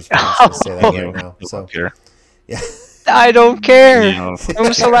diehard Spurs fan, I'm just gonna say that right now. So Here. yeah, I don't care. No. When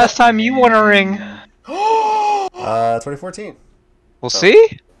was the last time you won a ring? 2014. We'll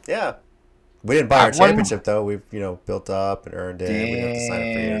see. Yeah, we didn't buy our I won- championship though. We've built up and earned it. We didn't have to sign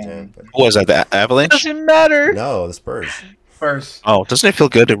a free agent. But What was that? The Avalanche? Doesn't matter. no, the Spurs. First. Oh, doesn't it feel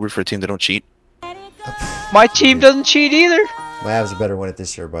good to root for a team that don't cheat? My team doesn't cheat either. My Avs better win it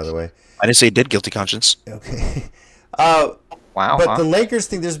this year, by the way. I didn't say it did. Guilty conscience. Okay. Wow. But huh? the Lakers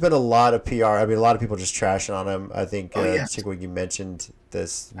thing, there's been a lot of PR. I mean, a lot of people just trashing on him. I think, yeah. Chico, you mentioned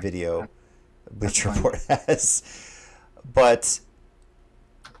this video Bleach Report has. But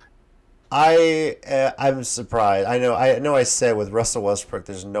I'm surprised. I know. I said with Russell Westbrook,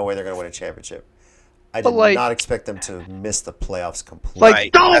 there's no way they're going to win a championship. I But, did like- not expect them to miss the playoffs completely. Like,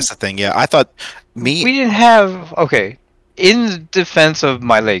 Right. That's the thing. Yeah, I thought We didn't have okay. In defense of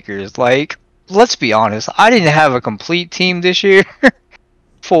my Lakers, like let's be honest, I didn't have a complete team this year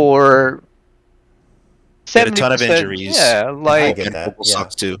for had a ton of 70%. injuries. Yeah, I like get and that, Vogel yeah.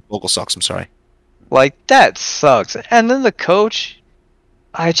 sucks too. Vogel sucks. I'm sorry. that sucks. And then the coach,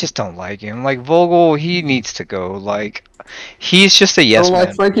 I just don't like him. Like Vogel, he needs to go. Like he's just a yes don't man.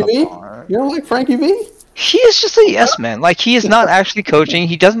 like Frankie V? You don't like Frankie V? He is just a yes man. Like he is not actually coaching.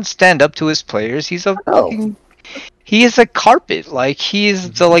 He doesn't stand up to his players. He's a No. fucking. He is a carpet. Like he is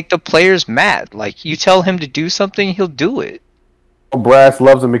the players mat. Like you tell him to do something, he'll do it. Brass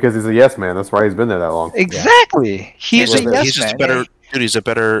loves him because he's a yes man. That's why he's been there that long. Exactly. He's a yes he's just man. a better dude.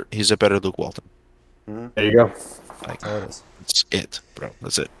 He's a better Luke Walton. There you go. Like That's all it is. that's it, bro.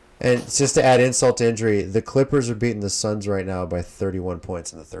 That's it. And just to add insult to injury, the Clippers are beating the Suns right now by 31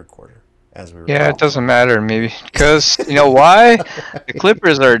 points in the third quarter. As we Yeah, it doesn't matter maybe because you know why? The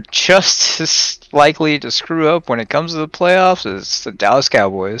Clippers are just as likely to screw up when it comes to the playoffs as the Dallas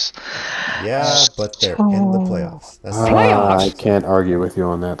Cowboys. Yeah, but they're in the playoffs. That's the I can't argue with you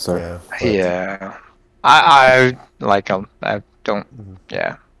on that, sir. yeah. but- Yeah, I like them. I don't.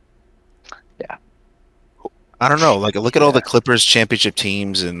 Yeah. I don't know. Like, look at all the Clippers championship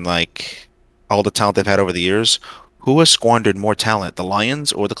teams and like all the talent they've had over the years. Who has squandered more talent, the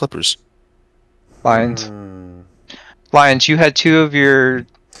Lions or the Clippers? Lions. Hmm. Lions, you had two of your.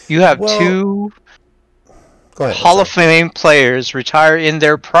 You have Well, two Go ahead. Hall of Fame players retire in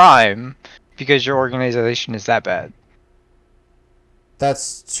their prime because your organization is that bad.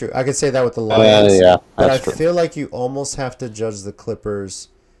 That's true. I could say that with the Lions. Yeah, But that's I true. feel like you almost have to judge the Clippers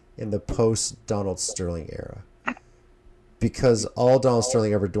in the post Donald Sterling era. Because all Donald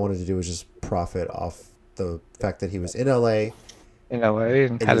Sterling ever wanted to do was just profit off the fact that he was in LA. In LA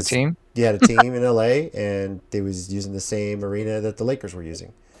and It had a is- team. He had a team in LA and they was using the same arena that the Lakers were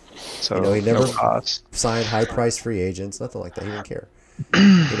using. So You know, he never- no cost. Signed high priced free agents, nothing like that. He didn't care.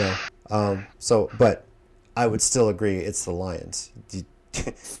 You know. But I would still agree it's the Lions.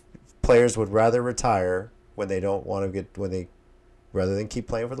 Players would rather retire when they don't want to rather than keep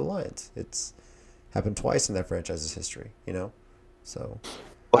playing for the Lions. It's happened twice in that franchise's history, you know? So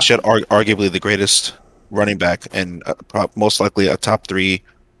Plus, you had arguably the greatest running back and most likely a top 3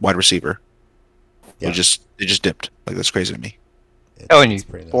 wide receiver. Yeah. They just dipped. Like, that's crazy to me. Telling you, it's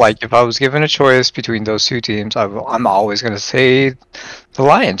pretty nice. like if I was given a choice between those two teams, I'm always gonna say the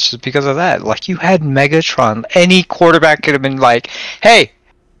Lions just because of that. Like you had Megatron, any quarterback could have been like, "Hey,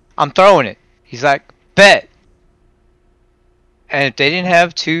 I'm throwing it." He's like, "Bet." And if they didn't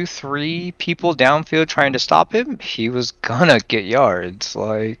have 2-3 people downfield trying to stop him, he was gonna get yards.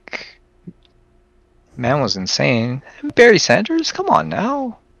 Like, man was insane. Barry Sanders, come on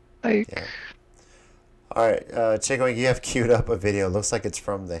now. Like, Yeah. All right, Chico, you have queued up a video. Looks like it's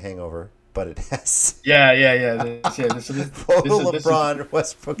from The Hangover, but it has Yeah. This photo is- LeBron,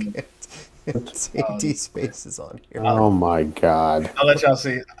 Westbrook, and AD's faces on here. Oh my god. I'll let y'all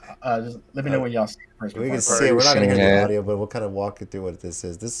see. Just let me know when y'all see it first. We before I can start. see it. We're not going to hear Yeah. the audio, but we'll kind of walk you through what this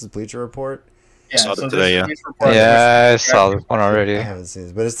is. This is Bleacher Report. Yeah, Saw so that today, yeah. this report- yeah, I saw this one I already. haven't seen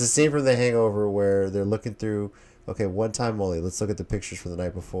this, but it's the scene from The Hangover where they're looking through. Okay, one time only. Let's look at the pictures from the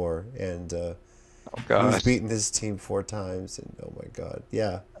night before, and Oh who's gosh. beaten this team 4 times. And oh my god,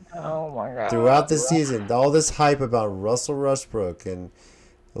 yeah. Oh my god. Throughout the season, all this hype about Russell Westbrook and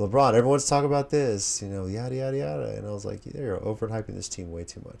LeBron, everyone's talking about this, you know, yada yada yada. And I was like, you're overhyping this team way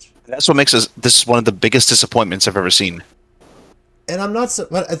too much. That's what makes this is one of the biggest disappointments I've ever seen. And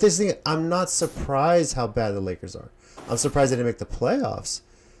but at this thing, I'm not surprised how bad the Lakers are. I'm surprised they didn't make the playoffs.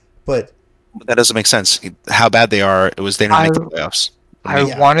 But But that doesn't make sense. How bad they are, it was they didn't make the playoffs. I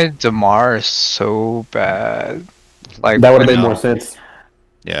Yeah. wanted DeMar so bad. Like That would have when- made more sense.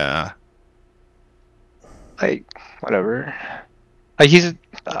 Yeah. like whatever. Like he's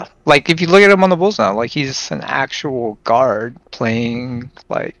like if you look at him on the Bulls now, like he's an actual guard playing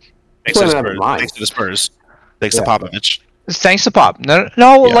like Thanks to the Playing out of Spurs. mind. Thanks to the Spurs. Thanks to Yeah. Popovich. thanks to Pop. No,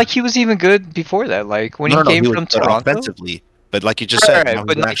 Yeah. like he was even good before that. Like when he came was from good Toronto. offensively. But like you just said, Right, now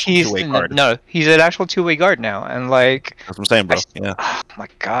but he's an like actual he's two-way guard. no, he's an actual two-way guard now, and like That's what I'm saying, bro. Yeah. oh my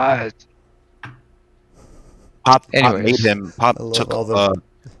god. Pop Anyways. made him. Pop I love took all the-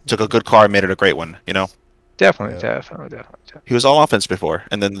 took a good car and made it a great one. You know, Definitely. he was all offense before,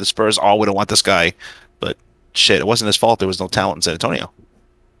 and then the Spurs all wouldn't want this guy. But shit, it wasn't his fault. There was no talent in San Antonio.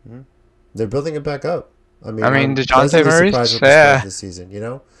 they're building it back up. I mean, I mean, I'm DeJounte pleasantly Murray? surprised with the Yeah. Spurs this season, you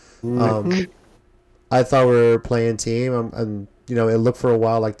know? I thought we were playing team. I'm it looked for a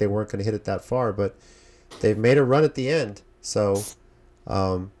while like they weren't going to hit it that far, but they've made a run at the end. So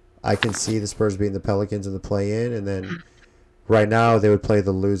I can see the Spurs being the Pelicans in the play-in, and then right now they would play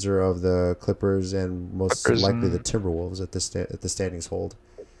the loser of the Clippers and most likely the Timberwolves at the standings hold.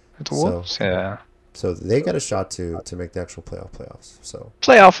 The Wolves, yeah. So they got a shot to make the actual playoffs. So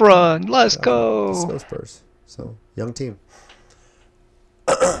Playoff run, let's go. Let's go Spurs. So young team.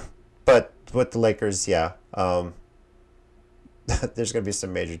 But with the Lakers, yeah, there's going to be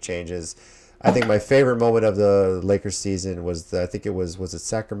some major changes. I think my favorite moment of the Lakers season was was it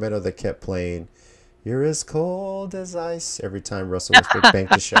Sacramento that kept playing "You're as cold as ice" every time Russell Westbrook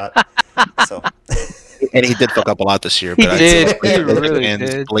banked a shot. So. And he did fuck up a lot this year, but He really really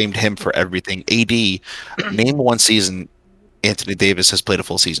did. blamed him for everything. AD, name one season Anthony Davis has played a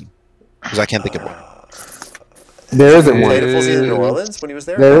full season, because I can't think of one. There isn't He one. played a full season in New Orleans when he was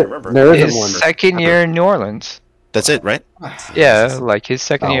there. I don't remember. There isn't His one. second year in New Orleans. That's it, right? Yeah, like his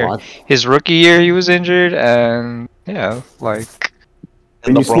second Oh, year. I- His rookie year, he was injured, and yeah, like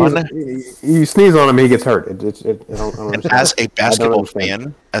And You LeBron, you sneeze on him, he gets hurt. I don't and understand. as a basketball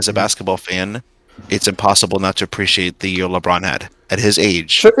understand. fan, it's impossible not to appreciate the year LeBron had at his age.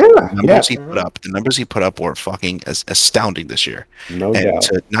 Sure, The numbers he put up were fucking astounding this year. no And doubt.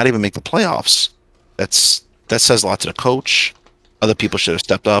 to not even make the playoffs, that says a lot to the coach. Other people should have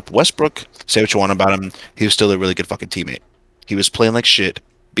stepped up. Westbrook, say what you want about him, he was still a really good fucking teammate. He was playing like shit,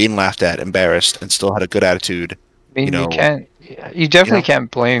 being laughed at, embarrassed, and still had a good attitude. I mean, You know, you definitely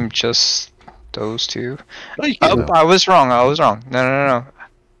can't blame just those two. No, you Oh, can't. I was wrong. No.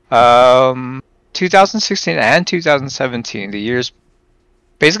 2016 and 2017,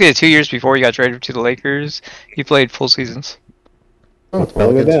 basically the 2 years before he got traded to the Lakers, he played full seasons Oh,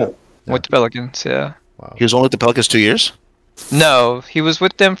 look at that. with the Pelicans. Yeah. Wow. He was only with the Pelicans 2 years? No, he was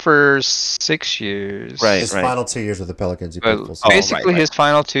with them for 6 years. Right. His final 2 years with the Pelicans, he But played full season. basically, right. his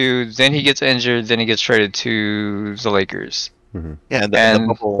final two. Then he gets injured. Then he gets traded to the Lakers. Yeah, the And-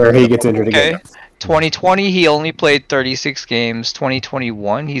 bubble. Where he gets injured Okay. again. 2020, he only played 36 games.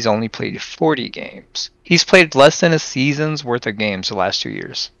 2021, he's only played 40 games. He's played less than a season's worth of games the last 2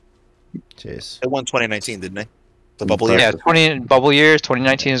 years. Jeez. They won 2019, didn't they? The bubble year. Yeah, 20 bubble years.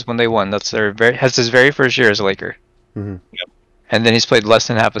 2019 is when they won. That's has his very first year as a Laker. Mhm. Yep. And then he's played less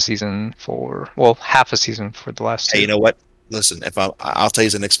than half a season for the last two. Hey, you know what? Listen, I'll tell you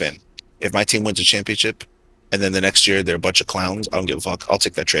as a Knicks fan, if my team wins a championship, and then the next year they're a bunch of clowns, I don't give a fuck. I'll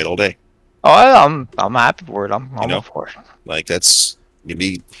take that trade all day. Oh, I'm happy for it. I'm know? all for it. Like that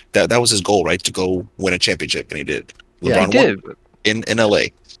was his goal, right? To go win a championship, and he did. Yeah, LeBron He did. won in LA.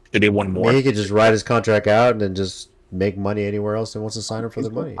 Did he won I more? mean, he could just ride his contract out and then just make money anywhere else and wants to sign him for the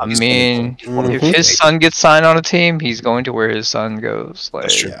money. I mean, Mhm. if his son gets signed on a team, he's going to where his son goes. Like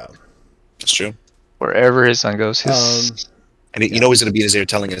That's true. Yeah. That's true. wherever his son goes. His And you know he's going to be in his ear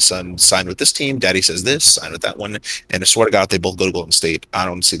telling his son, sign with this team. Daddy says this, sign with that one. And I swear to God, if they both go to Golden State, I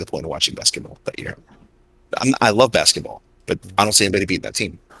don't see the point of watching basketball that year. I love basketball, but I don't see anybody beating that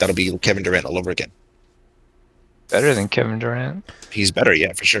team. That'll be Kevin Durant all over again. better than Kevin Durant. He's better,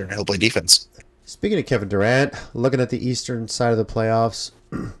 yeah, for sure. He'll play defense. Speaking of Kevin Durant, looking at the eastern side of the playoffs,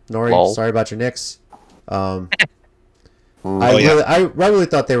 Nori, Lol. sorry about your Knicks. Oh, yeah. I really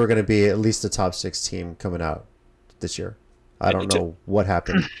thought they were going to be at least a top 6 team coming out this year. I Yeah, don't me too. know what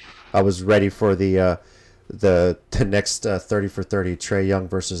happened. I was ready for the next 30 for 30 Trae Young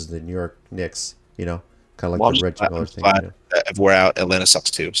versus the New York Knicks. You know, kind of Well, like the I'm Reggie Miller just thing. glad You know? that if we're out, Atlanta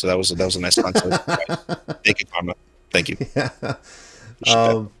sucks too. So that was a nice consolation. Thank you, Karma. Thank you.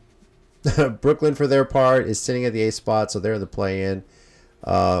 Brooklyn, for their part, is sitting at the 8th spot, so they're in the play-in.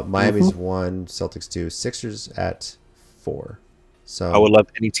 Miami's 1, Celtics 2, Sixers at 4. So I would love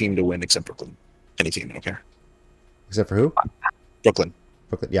any team to win except Brooklyn. Any team, I don't care. except for who? Brooklyn.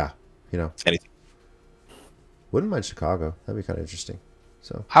 Brooklyn. Yeah, you know, Anything. wouldn't mind Chicago. That'd be kind of interesting.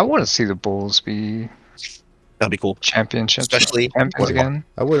 So I want to see the Bulls be That'd be cool. champions Especially again.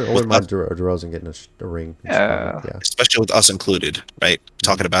 I wouldn't With mind DeRozan getting a ring. in Yeah. Chicago. Yeah. Especially with us included, right?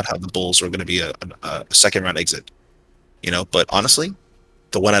 Talking about how the Bulls were going to be a second round exit. You know, but honestly,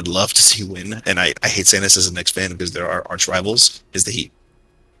 the one I'd love to see win, and I hate saying this as a Knicks fan because they're our arch rivals, is the Heat.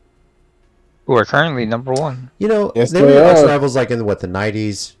 Who are currently number 1. You know, Yes, they they were arch are. rivals like in the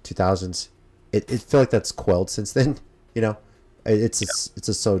 90s, 2000s. It feel like that's quelled since then. You know, it's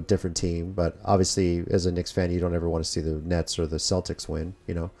a so different team. But obviously, as a Knicks fan, you don't ever want to see the Nets or the Celtics win.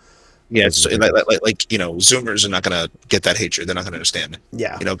 You know. Yeah, Because it's of the like you know, Zoomers are not going to get that hatred. They're not going to understand.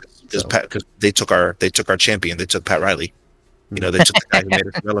 Yeah. You know, because So- they took our champion. They took Pat Riley. You know, they took the guy who made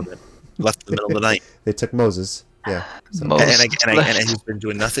us relevant. Left in the middle of the night. They took Moses. Yeah. So, Mo- And he's been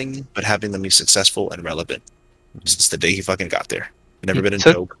doing nothing but having them be successful and relevant. since the day he fucking got there. Never He been a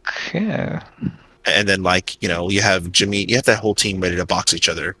took- joke. Yeah. And then like you have Jimmy, you have that whole team ready to box each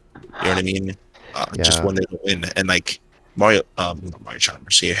other. You know what I mean? Just Yeah. when they don't win, and like Mario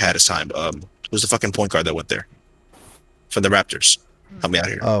Chalmers, he had his time. Who's the fucking point guard that went there from the Raptors? Help me out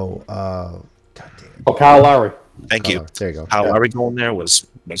here. Oh, God damn. Oh, Kyle Lowry. Thank you. There you go. How Lowry going there was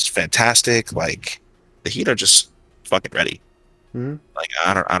fantastic. Like the Heat are just fucking ready. Mhm. Like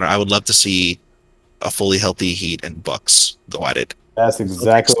I would love to see a fully healthy Heat and Bucks go at it. That's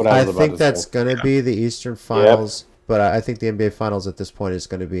exactly what I I was about think to that's say. going to be the Eastern Finals, but I think the NBA Finals at this point is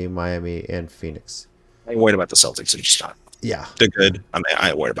going to be Miami and Phoenix. I ain't worried about the Celtics. They're just not. Yeah. They're good. I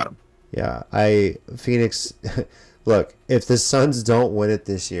ain't worried about them. Yeah. Phoenix, look, if the Suns don't win it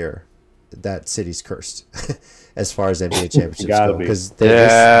this year, that city's cursed as far as NBA championships Gotta go. be. Because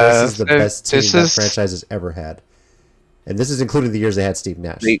Yeah, this is the they're- best team this that is- franchise has ever had. And this is including the years they had Steve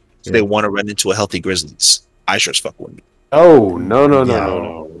Nash. They You they know? want to run into a healthy Grizzlies. I sure as fuck wouldn't. Oh, no. Yeah.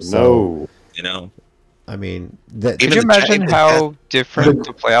 No. You know. I mean, that, Could Even you the Jazz- imagine even the how different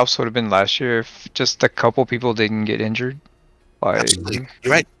the playoffs would have been last year if just a couple people didn't get injured? Like, Absolutely.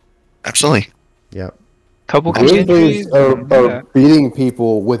 You're right. Absolutely. yeah. couple key Grizzlies injuries. are yeah. beating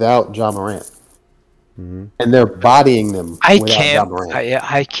people without Ja Morant. Mhm. And they're bodying them I without Ja can't. Morant.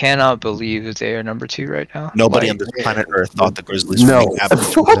 I cannot believe that they are number 2 right now. Nobody Like, on this planet Earth thought the Grizzlies No. would make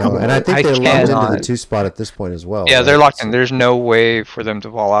absolute. No, and I think I they're locked into the cannot. 2 spot at this point as well. Yeah, right? they're locked in. There's no way for them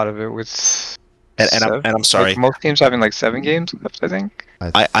to fall out of it with. I'm sorry. Like, most teams having like 7 games left, I think.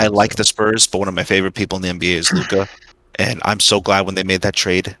 I like the Spurs, but one of my favorite people in the NBA is Luka, and I'm so glad when they made that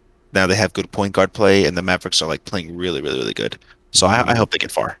trade. Now they have good point guard play, and the Mavericks are like playing really, really, really good. So I hope they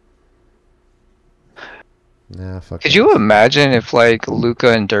get far. Nah, fuck Could that. you imagine if like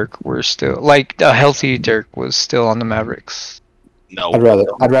Luca and Dirk were still like a healthy Dirk was still on the Mavericks? No,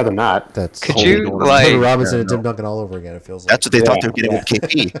 I'd rather not. That's Could Holy you Lord. like? Tony Robinson and no. Tim Duncan all over again. It feels like. that's what they thought Yeah, they were getting with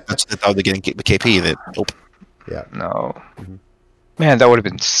KP. That's what they thought they were getting with KP. That nope. Yeah. No. Mhm. Man, that would have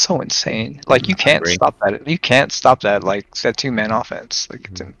been so insane. Like you can't agree. stop that. You can't stop that. Like that 2-man offense. Like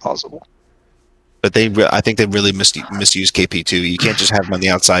it's impossible. But I think they really misused KP too. You can't just have him on the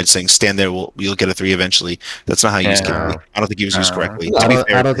outside saying "stand there, you'll get a 3 eventually." That's not how you use Yeah. KP. I don't think he was used correctly. I To be don't,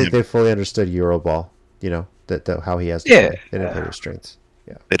 fair I don't to think him, they fully understood Euroball. You know that how he has to Yeah. play. They didn't play with strengths.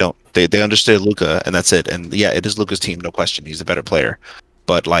 they don't. They understood Luka, and that's it. And yeah, it is Luka's team, no question. He's a better player.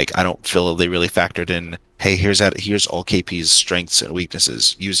 But like, I don't feel they really factored in. Hey, here's all KP's strengths and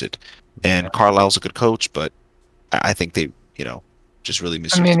weaknesses. Use it. And Carlisle's a good coach, but I think they, just really I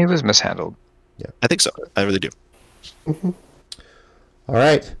misused. mean, he was mishandled. I think so. I really do. All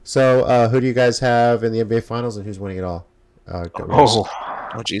right. So who do you guys have in the NBA Finals, and who's winning it all? Go Rams.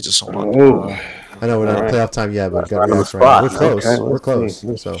 Oh Jesus, hold on. Ooh. I know we're not All in right. playoff time yet, but got Right on the reaction right now. We're spot. close. Okay, We're let's close.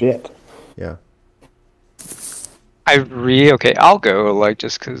 see. So Shit. yeah. Okay, I'll go. Like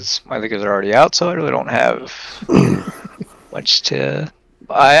just because my Lakers are already out, so I really don't have much to.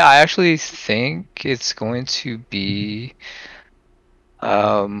 I actually think it's going to be.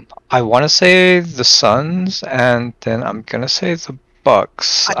 I want to say the Suns, and then I'm gonna say the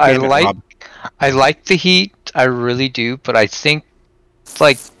Bucks. I Damn it, like Rob. the Heat. I really do, but I think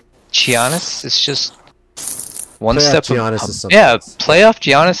like Giannis is just one Playoff step. Giannis is something yeah, else. playoff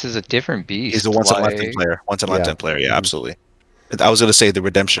Giannis is a different beast. He's a once in a like- lifetime player. Once in a Yeah. lifetime player. Yeah, absolutely. I was gonna say the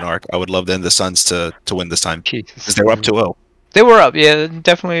redemption arc. I would love then the Suns to win this time Jesus. because they were up 2-0. They were up, yeah,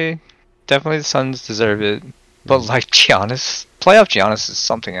 definitely the Suns deserve it. But like Giannis, playoff Giannis is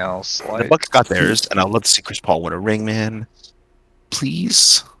something else. The Like, Bucks got theirs, and I'd love to see Chris Paul win a ring, man.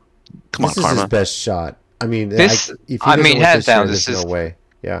 Please, come This on, is his Karma. best shot. I mean, This- if he I doesn't mean, win hands this year, down, there's this no is- way.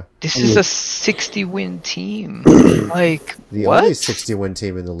 Yeah, this is a 60-win team. Like, the what? only 60-win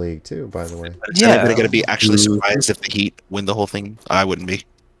team in the league, too. By the way. Is Yeah. anybody gonna be actually surprised if the Heat win the whole thing? I wouldn't be.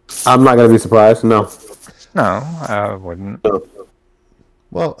 I'm not gonna be surprised. No. No, I wouldn't.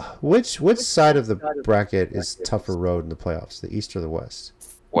 Well, which side of the bracket is tougher road in the playoffs? The East or the West?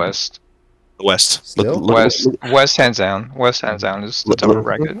 West, The West. Still? West hands down. West hands down is the tougher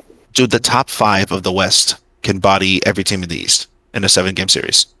bracket. Dude, the top 5 of the West can body every team in the East in a 7-game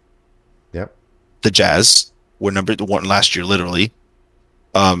series. Yep. The Jazz were number 1 last year, literally.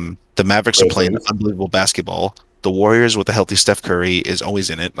 The Mavericks are playing unbelievable basketball. The Warriors with a healthy Steph Curry is always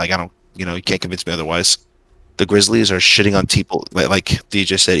in it. Like, I don't, you can't convince me otherwise. The Grizzlies are shitting on people. Like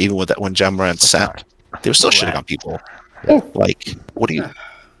DJ said, even with that when Ja Morant sat, they were still shitting on people. Like, what do you?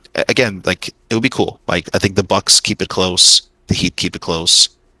 Again, like it would be cool. Like, I think the Bucks keep it close. The Heat keep it close.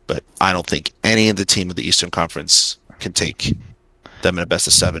 But I don't think any of the team of the Eastern Conference can take them in a best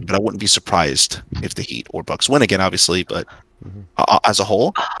of 7. But I wouldn't be surprised if the Heat or Bucks win again, obviously. But as a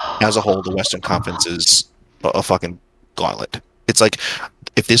whole, the Western Conference is a fucking gauntlet. It's like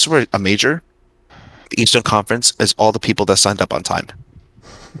if this were a major, the Eastern Conference is all the people that signed up on time.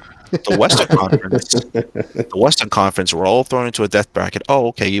 The Western Conference, we're all thrown into a death bracket. Oh,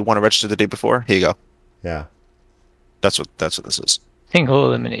 okay, you want to register the day before? Here you go. Yeah. That's what this is. Single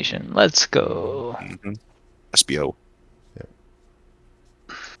elimination. Let's go. SBO.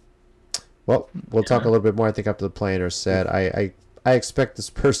 Well, we'll talk a little bit more, I think, after the play-in are set. I expect the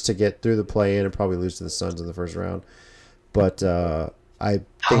Spurs to get through the play-in and probably lose to the Suns in the first round. But I think...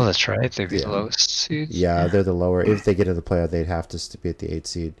 Oh, that's right. They're the lowest seeds. Yeah, they're the lower. If they get to the playoff, they'd have to be at the 8th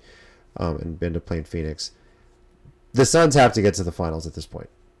seed and end up playing Phoenix. The Suns have to get to the finals at this point.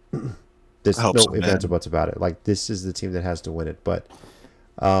 There's no ifs, ands, or buts about it. Like, this is the team that has to win it. But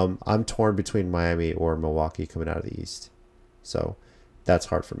I'm torn between Miami or Milwaukee coming out of the East. So that's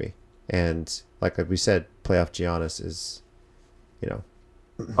hard for me. And like we said, playoff Giannis is,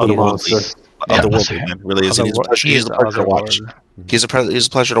 Otherworldly, man. Really is. He's a pleasure to watch. He's a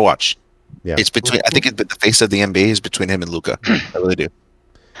pleasure to watch. Yeah. It's between. I think the face of the NBA is between him and Luka. I really do.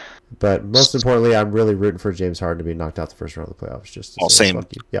 But most importantly, I'm really rooting for James Harden to be knocked out the first round of the playoffs. Just to say, same.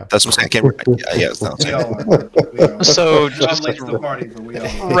 Yeah, that's what I'm saying. That's what I'm saying. So just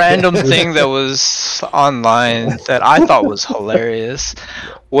a random thing that was online that I thought was hilarious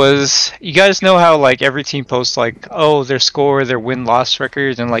was, you guys know how like every team posts like, oh, their score, their win-loss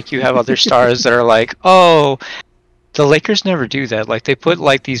record, and like you have other stars that are like, oh, the Lakers never do that. Like they put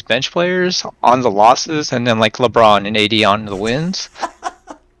like these bench players on the losses and then like LeBron and AD on the wins.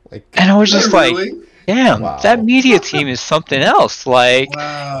 And I was just like, damn, that media team is something else. Like,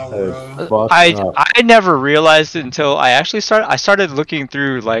 I never realized it until I started looking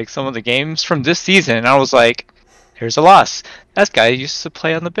through like some of the games from this season, and I was like, there's a loss. That guy used to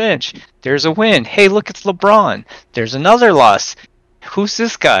play on the bench. There's a win. Hey, look, it's LeBron. There's another loss. Who's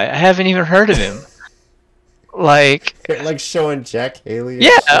this guy? I haven't even heard of him. Like showing Jack Haley.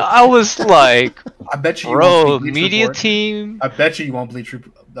 Yeah, I was like, I bet you, bro, media team. I bet you won't tweet.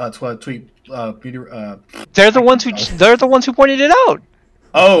 They're the ones who pointed it out.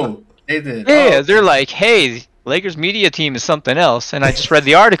 Oh, they did. Yeah, they're like, hey, Lakers media team is something else, and I just read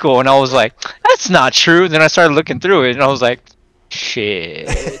the article and I was like, that's not true. Then I started looking through it and I was like, shit.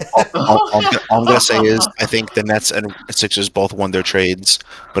 All I'm gonna say is I think the Nets and Sixers both won their trades,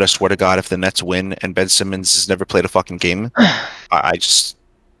 but I swear to God, if the Nets win and Ben Simmons has never played a fucking game, I just,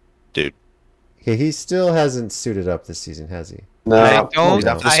 dude. Yeah, he still hasn't suited up this season, has he? No, I don't. He's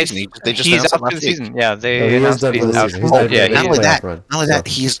out for the season. He's out for the season. Yeah, they announced that he's out. Not only that,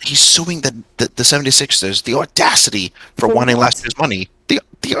 he's suing the 76ers. The audacity for wanting last year's money. The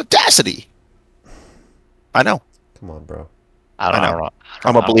audacity. I know. Come on, bro. I know.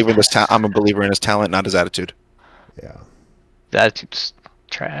 I'm a believer in this I'm a believer in his talent, not his attitude. Yeah. That dude's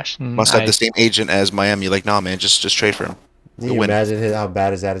trash. Must have the same agent as Miami. Like, nah, man, just trade for him. Can you imagine how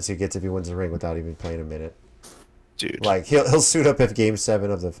bad his attitude gets if he wins the ring without even playing a minute? Dude. Like, he'll suit up if Game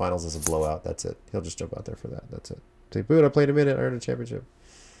 7 of the finals is a blowout. That's it. He'll just jump out there for that. That's it. Say, boo, I played a minute, I earned a championship.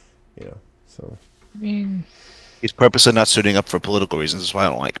 So. I mean, he's purposely not suiting up for political reasons. That's why I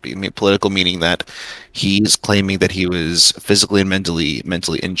don't like it. Political meaning that he's claiming that he was physically and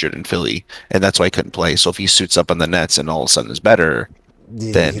mentally injured in Philly, and that's why he couldn't play. So if he suits up on the Nets and all of a sudden is better,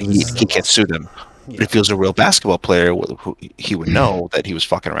 then he can't sue them. Yeah. But if he was a real basketball player, he would know that he was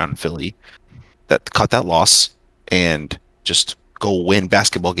fucking around in Philly, that cut that loss, and just go win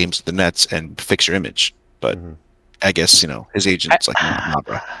basketball games with the Nets and fix your image. But I guess, his agent's like, nah,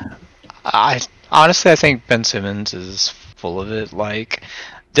 bro. I think Ben Simmons is full of it. Like,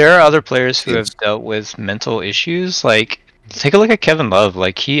 there are other players who have dealt with mental issues. Like, take a look at Kevin Love.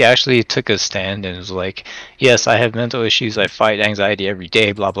 Like, he actually took a stand and was like, yes, I have mental issues. I fight anxiety every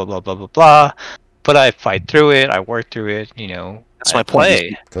day, blah, blah, blah, blah, blah, blah. But I fight through it. I work through it, That's my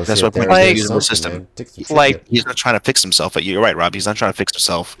point. That's my point. He's the system. Like, he's not trying to fix himself. You're right, Rob. He's not trying to fix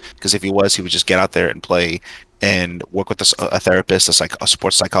himself, because if he was, he would just get out there and play and work with a therapist, a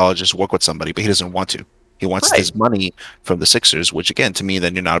sports psychologist, work with somebody. But he doesn't want to. He wants his money from the Sixers, which again, to me,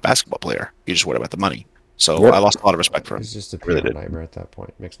 then you're not a basketball player. You're just worried about the money. So I lost a lot of respect for him. He's just a pure nightmare at that point.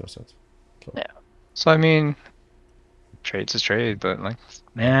 It makes no sense. Yeah. So I mean, trade's a trade, but like,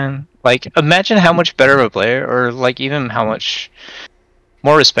 man, like, imagine how much better of a player, or like even how much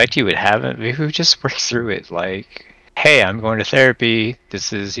more respect you would have if you just work through it. Like, hey, I'm going to therapy.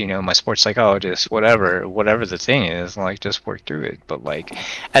 This is, my sports psychologist, whatever the thing is, like, just work through it. But like,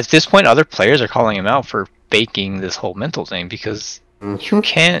 at this point, other players are calling him out for faking this whole mental thing, because you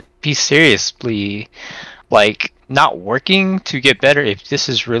can't be seriously, like, not working to get better if this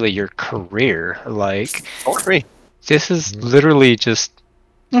is really your career. Like, I agree. This is literally just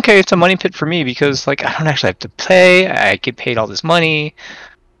okay, it's a money pit for me because like I don't actually have to pay. I get paid all this money.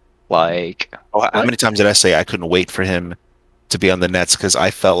 Like, How many times did I say I couldn't wait for him to be on the Nets because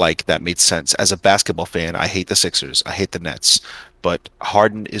I felt like that made sense. As a basketball fan, I hate the Sixers. I hate the Nets. But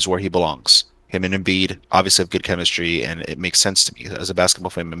Harden is where he belongs. Him and Embiid obviously have good chemistry, and it makes sense to me. As a basketball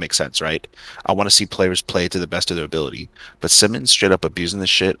fan, it makes sense, right? I want to see players play to the best of their ability. But Simmons straight up abusing the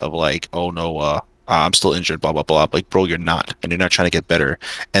shit of like, oh no, I'm still injured, blah, blah, blah. Like, bro, you're not. And you're not trying to get better.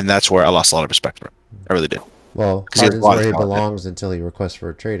 And that's where I lost a lot of respect for him. I really did. Well, 'Cause he has a Harden's lot of where he talent. belongs until he requests for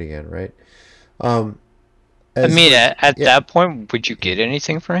a trade again, right? I As mean, for- at yeah. that point, would you get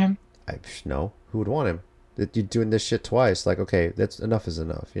anything for him? No, who would want him? That you're doing this shit twice. Like, okay, that's enough is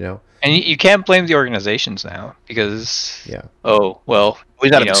enough, you know? And you can't blame the organizations now because Yeah. oh well,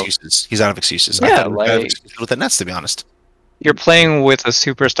 He's out you of know, excuses. He's out of excuses. I Yeah, thought he was out of like- excuses with the Nets, to be honest. you're playing with a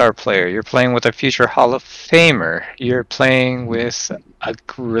superstar player. You're playing with a future Hall of Famer. You're playing with a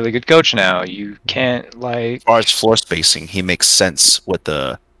really good coach now. You can't like. As far as floor spacing, he makes sense with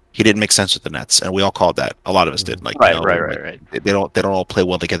the. He didn't make sense with the Nets, and we all called that. A lot of us did. Like, Right, you know, right. They don't all play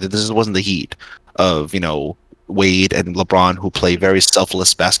well together. This wasn't the Heat of Wade and LeBron, who play very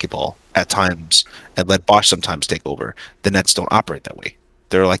selfless basketball at times and let Bosch sometimes take over. The Nets don't operate that way.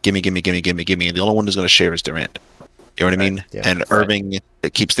 They're like, gimme, gimme, gimme, gimme, gimme, and the only one who's going to share is Durant. You know what I mean? Yeah. And Irving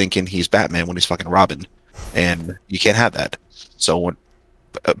keeps thinking he's Batman when he's fucking Robin, and you can't have that. So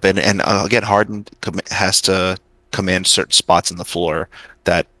again, Harden has to command certain spots in the floor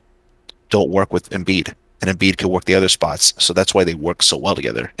that don't work with Embiid, and Embiid can work the other spots. So that's why they work so well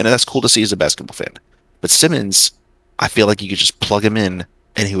together, and that's cool to see as a basketball fan. But Simmons, I feel like you could just plug him in,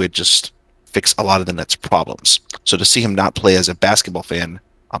 and he would just fix a lot of the Nets' problems. So to see him not play as a basketball fan,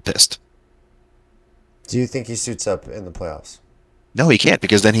 I'm pissed. Do you think he suits up in the playoffs? No, he can't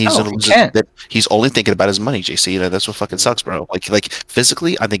because then he's No, gonna he lose can't. he's only thinking about his money, JC. That's what fucking sucks, bro. Like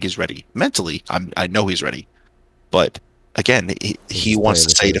physically, I think he's ready. Mentally, I know he's ready. But again, he He's wants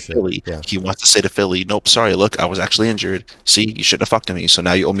to playing say the to bullshit. Philly, Yeah. he wants to say to Philly, nope, sorry, look, I was actually injured. See, you shouldn't have fucked me. So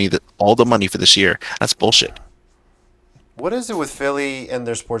now you owe me all the money for this year. That's bullshit. What is it with Philly and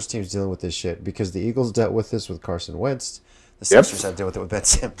their sports teams dealing with this shit? Because the Eagles dealt with this with Carson Wentz. The Yep. Sixers had to deal with it with Ben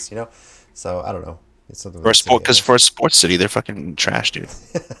Simmons, So, I don't know. It's something For a with sport, the because city, for a sports city, they're fucking trash, dude.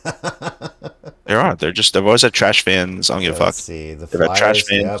 They've always had trash fans. I don't give a fuck. Let's see. The They've had trash Flyers,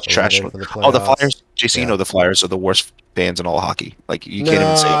 fans, yep, trash. eliminated from Oh, the playoffs. Flyers. JC, Yeah. you know the Flyers are the worst fans in all of hockey. Like you No, can't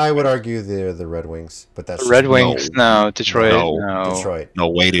even say I would argue they're the Red Wings, but that's The just Red me. Wings, no. Detroit, No. no. Detroit. no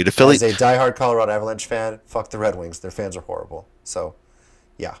way, dude. The Philly, As a diehard Colorado Avalanche fan, fuck the Red Wings. Their fans are horrible. So,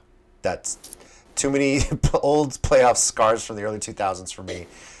 yeah, that's too many old playoff scars from the early 2000s for me.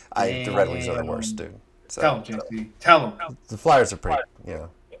 The Red Wings are the worst, dude. So, Tell him, JC. Tell him. the Flyers are pretty,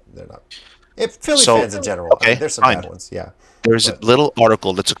 they're not. If Philly So, fans in general, okay, there's some fine. bad ones, yeah. there's but- a little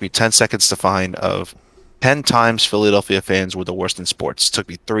article that took me 10 seconds to find of 10 times Philadelphia fans were the worst in sports. Took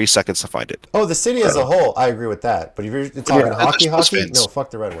me 3 seconds to find it. Oh, the city as a whole, I agree with that. But if you're talking Yeah, hockey, there's fans. no, fuck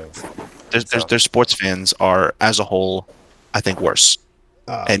the Red Wings. Their sports fans are, as a whole, I think worse.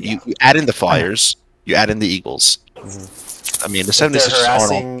 And Yeah. you add in the Flyers, you add in the Eagles. I mean, the If they're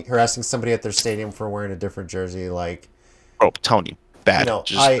 76ers aren't harassing somebody at their stadium for wearing a different jersey, like, bro, I'm telling you, bad. You know,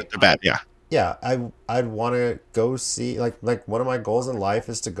 They're bad, yeah. yeah, I'd want to go see, like one of my goals in life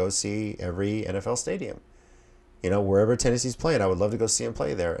is to go see every NFL stadium. Wherever Tennessee's playing, I would love to go see them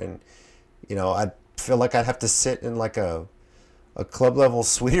play there. And I feel like I'd have to sit in like a club level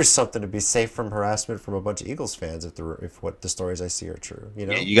suite or something to be safe from harassment from a bunch of Eagles fans if what the stories I see are true.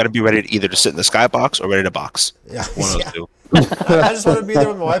 You got to be ready either to sit in the skybox or ready to box. Yeah. One of Yeah. those two. I just want to be there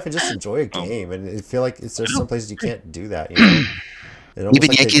with my wife and just enjoy a game. And I feel like there's some places you can't do that. It almost Even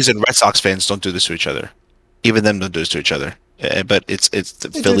like Yankees and Red Sox fans don't do this to each other. Even them don't do this to each other. But it's the they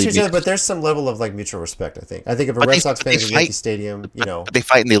do Philly. to each other, but there's some level of like mutual respect. I think if a But Red they- Sox they fan is in fight- Yankee Stadium, But they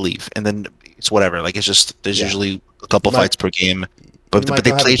fight and they leave, and then it's whatever. Like it's just there's Yeah. usually a couple Might- fights per game, you but might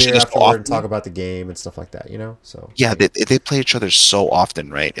they go have play a each beer other so afterward often. and talk about the game and stuff like that. So Yeah, they play each other so often,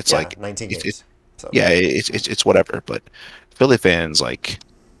 right? It's yeah, like 19 it's- games. So. yeah, it's whatever. But Philly fans, like,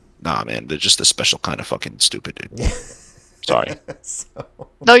 nah, man, they're just a special kind of fucking stupid, dude. Sorry. So,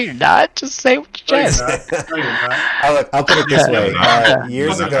 No, you're not. Just say what you No, you're just. not. No, you're not. I'll put it this way.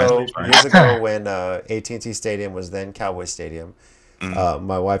 Years Yeah. ago, when AT&T Stadium was then Cowboy Stadium,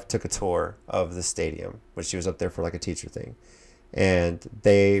 my wife took a tour of the stadium when she was up there for like a teacher thing. And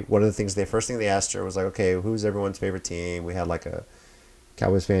one of the first thing they asked her was like, okay, who's everyone's favorite team? We had like a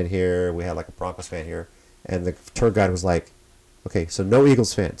Cowboys fan here. We had like a Broncos fan here. And the tour guide was like, okay, so no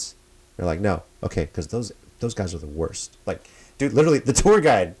Eagles fans. They're like, no. Okay, because those guys are the worst. Like, dude, literally, the tour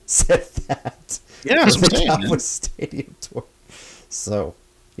guide said that. Yeah, that's for what the I'm saying, man. Cowboys Stadium tour. So,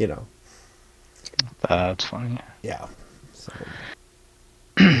 you know, That's funny. yeah. So.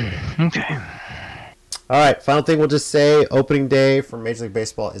 Okay. All right, final thing we'll just say, opening day for Major League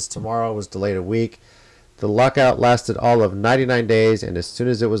Baseball is tomorrow, was delayed a week. The lockout lasted all of 99 days, and as soon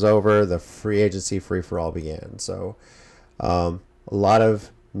as it was over, the free agency free-for-all began. So a lot of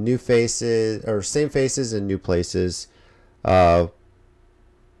new faces, or same faces in new places. One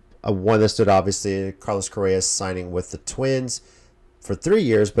that stood, obviously, Carlos Correa signing with the Twins for 3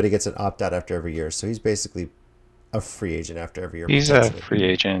 years, but he gets an opt-out after every year. So he's basically a free agent after every year. He's a potentially. free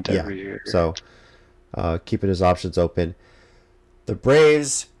agent every year. So keeping his options open. The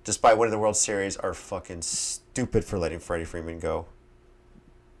Braves, despite winning the World Series, are fucking stupid for letting Freddie Freeman go.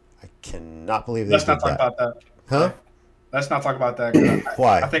 I cannot believe they Let's did not talk that. about that. Huh? Let's not talk about that. 'Cause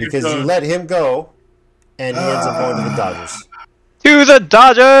Why? I think Because it's you let him go, and he ends up going to the Dodgers. To the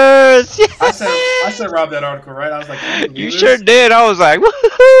Dodgers! Yeah! I said Rob that article, right? I was like, can believe You this? sure did. I was like,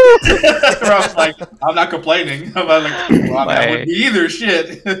 woohoo! I was like, I'm not complaining. I'm like, well, I Like- wouldn't be either.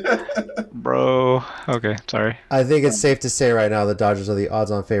 Shit. Bro. Okay, sorry. I think it's safe to say right now the Dodgers are the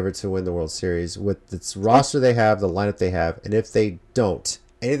odds-on favorites to win the World Series with the roster they have, the lineup they have, and if they don't,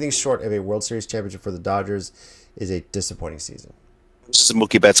 anything short of a World Series championship for the Dodgers is a disappointing season. This is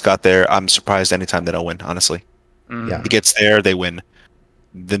Mookie Betts got there. I'm surprised anytime they don't win, honestly. Yeah. He gets there, they win.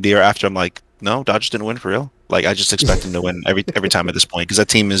 Then the year after, I'm like, no, Dodgers didn't win for real. Like, I just expect them to win every time at this point because that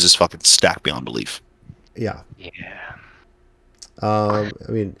team is just fucking stacked beyond belief. Yeah. Yeah. I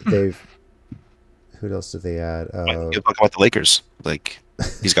mean, they've. Who else did they add? You talk about the Lakers. Like,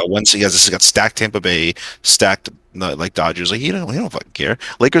 he's got stacked Tampa Bay, stacked like Dodgers. Like, he don't fucking care.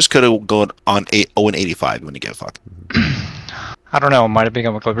 Lakers could have gone on 0-85 when you get a fuck. I don't know. I might have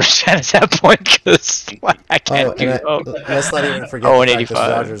become a Clippers fan at that point because I can't do. Let's not even forget Oh, the and fact that the 85.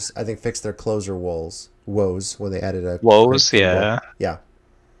 Dodgers, I think, fixed their closer woes when they added a Woes, Craig Kimbrell. yeah.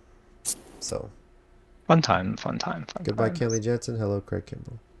 Yeah. So Fun time. goodbye, Kenley Jansen. Hello, Craig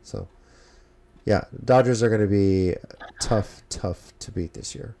Kimbrell. So yeah, Dodgers are going to be tough to beat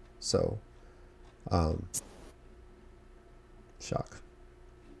this year. So shock.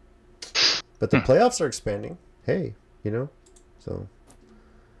 But the playoffs are expanding. Hey, so.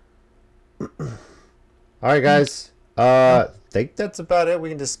 All right, guys. Think that's about it we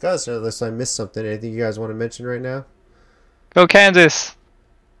can discuss, unless I missed something. Anything you guys want to mention right now? Go Kansas!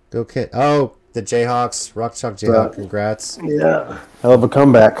 Go Kid. Oh, the Jayhawks, Rock Chalk Jayhawk. Congrats. Yeah. Hell of a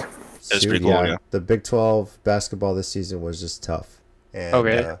comeback. That's pretty cool, yeah. The Big 12 basketball this season was just tough. And,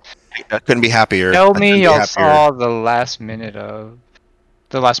 Okay. I couldn't be happier. Tell I couldn't me be y'all happier. saw the last minute of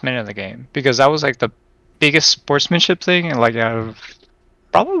the game because that was like the biggest sportsmanship thing and like out of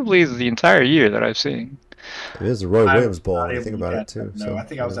probably the entire year that I've seen. It is the Roy I'm Williams Bowl. not When you able think to about it, catch too. up. No, So, I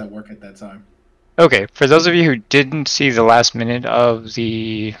think I was at work at that time. Okay, for those of you who didn't see the last minute of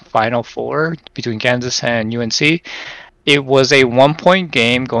the Final Four between Kansas and UNC, it was a 1-point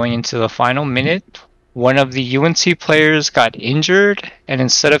game going into the final minute. One of the UNC players got injured, and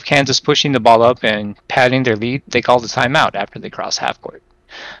instead of Kansas pushing the ball up and padding their lead, they called a timeout after they crossed half court.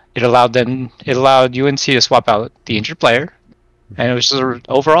 It allowed UNC to swap out the injured player, and it was just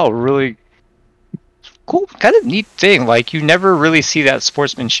overall really cool, kind of neat thing. Like you never really see that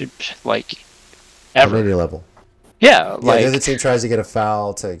sportsmanship like on ever. any level. Yeah, Yeah, like the other team tries to get a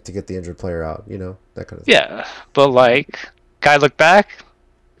foul to get the injured player out, that kind of thing. yeah, but like guy looked back,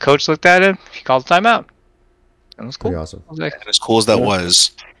 coach looked at him, he called a timeout. It was cool. Pretty awesome. I was like, And as cool as that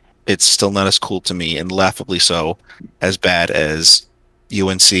was, it's still not as cool to me, and laughably so, as bad as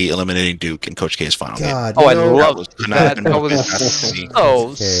UNC eliminating Duke in Coach K's final game. God, oh, I you know, love was that. not- That was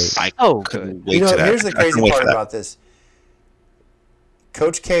Okay. so I good. couldn't wait to that. here's the I couldn't crazy wait part for that. about this.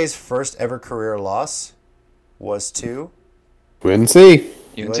 Coach K's first ever career loss was to UNC.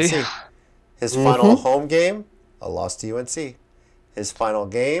 UNC. His final home game, a loss to UNC. His final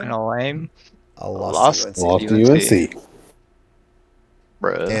game, And a lame, a loss lost. to UNC. Lost to UNC.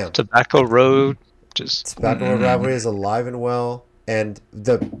 bro. Damn. Tobacco Road, just Tobacco Road rivalry is alive and well. And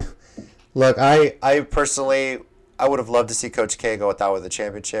look, I personally, I would have loved to see Coach K go out with a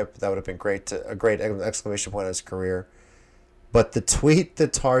championship. That would have been a great exclamation point on his career. But the tweet the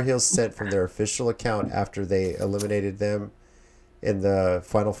Tar Heels sent from their official account after they eliminated them in the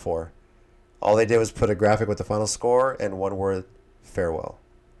Final Four, all they did was put a graphic with the final score and one word, farewell.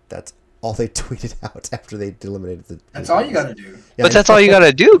 That's all they tweeted out after they eliminated the. That's all you got to do. Yeah, but that's all you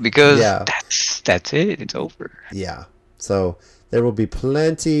gotta do because Yeah. that's it. It's over. Yeah. So there will be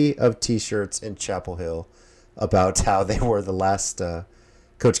plenty of T-shirts in Chapel Hill about how they were the last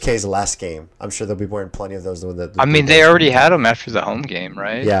Coach K's last game. I'm sure they'll be wearing plenty of those. I mean, they already had them after the home game,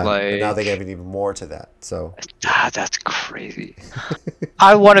 right? Yeah, Like, but now they gave it even more to that. So that's crazy.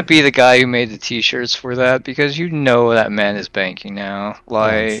 I want to be the guy who made the T-shirts for that because you know that man is banking now.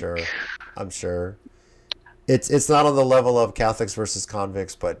 Like, I'm sure. It's not on the level of Catholics versus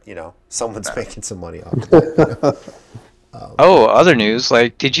convicts, but someone's making some money off it. Oh, other news.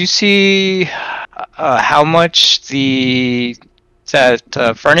 Like, did you see how much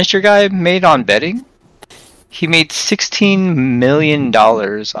that furniture guy made on betting? He made $16 million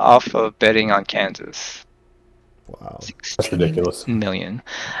off of betting on Kansas. Wow. That's ridiculous. $16 million.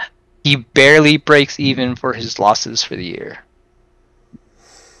 He barely breaks even for his losses for the year.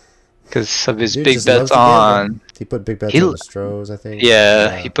 Because of his big bets on... He put big bets on the Stros, I think.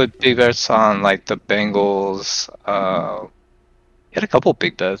 Yeah, he put big bets on, like, the Bengals. He had a couple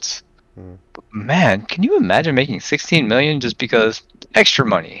big bets. But man, can you imagine making $16 million just because extra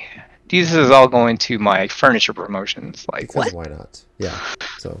money? This is all going to my furniture promotions. Like, because what? Why not? Yeah.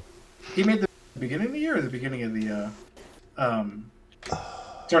 So he made the beginning of the year or the beginning of the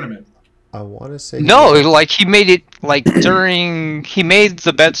tournament. I want to say No, like he made it like during. He made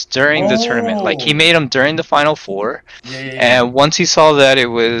the bets during the tournament. Like he made them during the Final Four. Yeah. And once he saw that it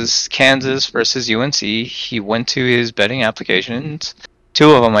was Kansas versus UNC, he went to his betting applications,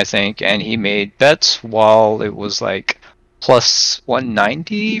 2 of them I think, and he made bets while it was like plus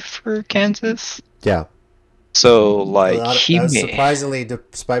 190 for Kansas. Yeah. So like surprisingly,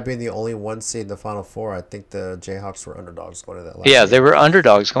 despite being the only 1 seed in the Final Four, I think the Jayhawks were underdogs going to that last Yeah, game. they were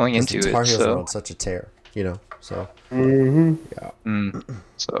underdogs going into the Tar Heels it. were on such a tear, So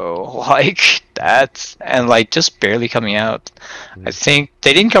So like that's and like just barely coming out. I think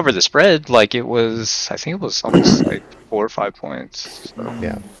they didn't cover the spread. Like I think it was almost like 4 or 5 points. So.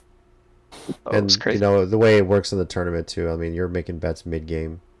 Yeah. That was crazy. The way it works in the tournament too. I mean, you're making bets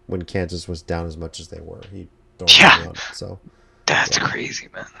mid-game when Kansas was down as much as they were. He don't Yeah. on it, so that's crazy,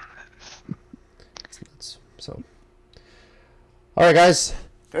 man. It's nuts. So, all right, guys.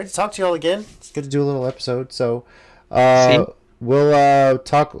 Great to talk to you all again. It's good to do a little episode. So, we'll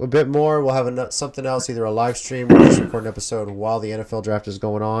talk a bit more. We'll have something else, either a live stream or just record an episode while the NFL draft is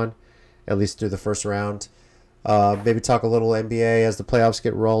going on, at least through the first round. Maybe talk a little NBA as the playoffs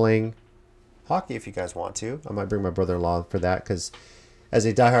get rolling. Hockey, if you guys want to. I might bring my brother-in-law for that because, as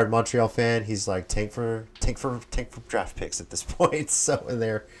a diehard Montreal fan, he's like tank for draft picks at this point.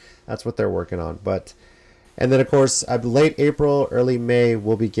 So, that's what they're working on. And then of course, late April, early May,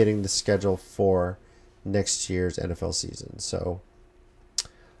 we'll be getting the schedule for next year's NFL season. So,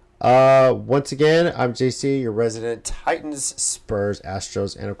 once again, I'm JC, your resident Titans, Spurs,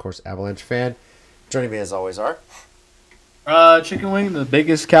 Astros, and of course Avalanche fan. Joining me as always are Chicken Wing, the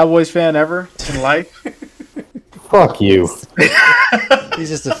biggest Cowboys fan ever in life. Fuck you. He's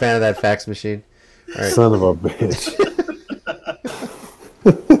just a fan of that fax machine. All right. Son of a bitch.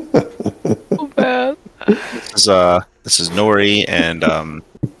 Oh man. This is Nori, and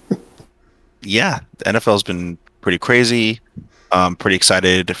yeah, the NFL's been pretty crazy. Pretty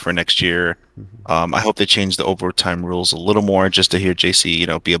excited for next year. I hope they change the overtime rules a little more, just to hear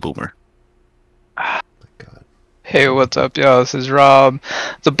JC, be a boomer. Hey, what's up, y'all? This is Rob.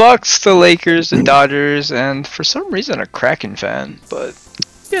 The Bucks, the Lakers, the Dodgers, and for some reason a Kraken fan. But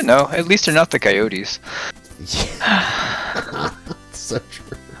at least they're not the Coyotes. Yeah. So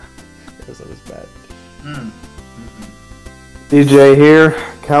true. That was bad. DJ here,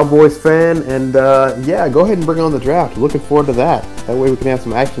 Cowboys fan, and yeah, go ahead and bring on the draft. Looking forward to that. That way we can have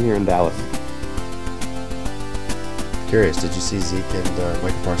some action here in Dallas. Curious, did you see Zeke and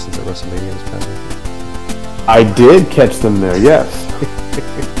Michael Parsons at WrestleMania this past week? I did catch them there, yes.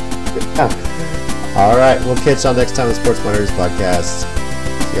 All right, we'll catch y'all next time on the Sports Minorities Podcast.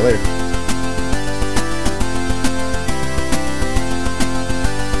 See you later.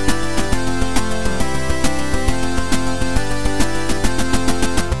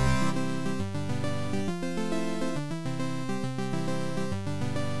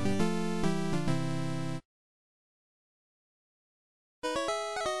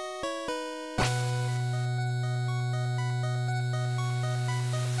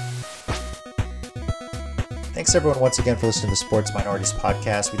 Thanks everyone once again for listening to the Sports Minorities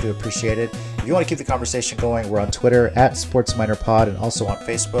Podcast. We do appreciate it. If you want to keep the conversation going, we're on Twitter at Sports Minor Pod and also on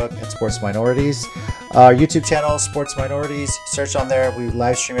Facebook at Sports Minorities. Our YouTube channel, Sports Minorities. Search on there. We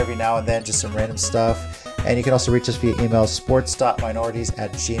live stream every now and then, just some random stuff. And you can also reach us via email,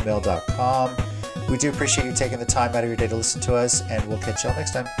 sports.minorities@gmail.com. We do appreciate you taking the time out of your day to listen to us, and we'll catch y'all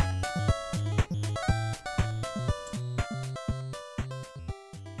next time.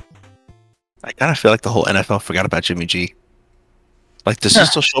 I kind of feel like the whole NFL forgot about Jimmy G. Like, does he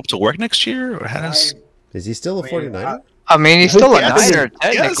still show up to work next year, or has? Is he still a 49er? I mean, he's still a Yes. Niner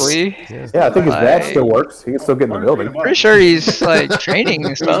Yes. technically. Yeah, I think his dad Like- still works. He can still get in the building. Pretty sure he's like training and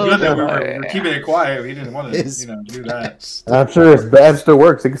It was stuff. good that we're Like, keeping it quiet. We didn't want to, His- do that. I'm sure his dad still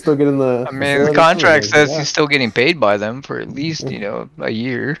works. He can still get in the. I mean, the facility, contract too. says Yeah. he's still getting paid by them for at least a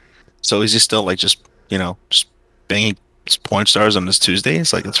year. So is he still like just banging porn stars on his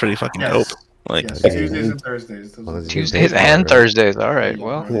Tuesdays? Like, it's pretty fucking Yes. dope. Like, Yes, Yeah. Tuesdays and Thursdays. long as he Tuesdays paid for it, and right? Thursdays. All right.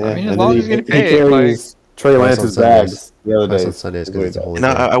 Well, Yeah, I mean, as and long then as he's getting he paid, like, carries Trey Twice on Lance's Sundays. bags the other Twice day. on Sundays because it's a holy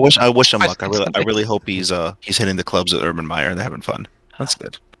no, day. I wish him I luck. I think really hope he's hitting the clubs at Urban Meyer. They're having fun. That's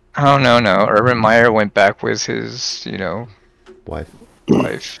good. oh no. Urban Meyer went back with his, Wife.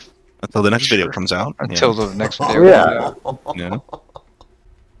 wife Until the next video Sure. comes out. until the next video. Yeah. Yeah.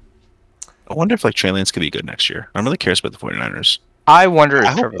 I wonder if Trey Lance could be good next year. I'm really curious about the 49ers. I wonder if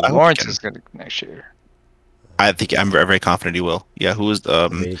I hope- Trevor I hope he Lawrence can. is going to next year. I think I'm very, very confident he will. Yeah, who is I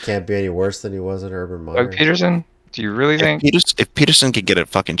mean, he can't be any worse than he was in Urban Meyer. Doug Peterson? Do you really think? if Peterson could get a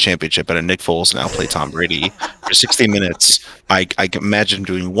fucking championship and a Nick Foles now play Tom Brady for 60 minutes, I can imagine him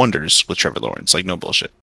doing wonders with Trevor Lawrence. Like, no bullshit.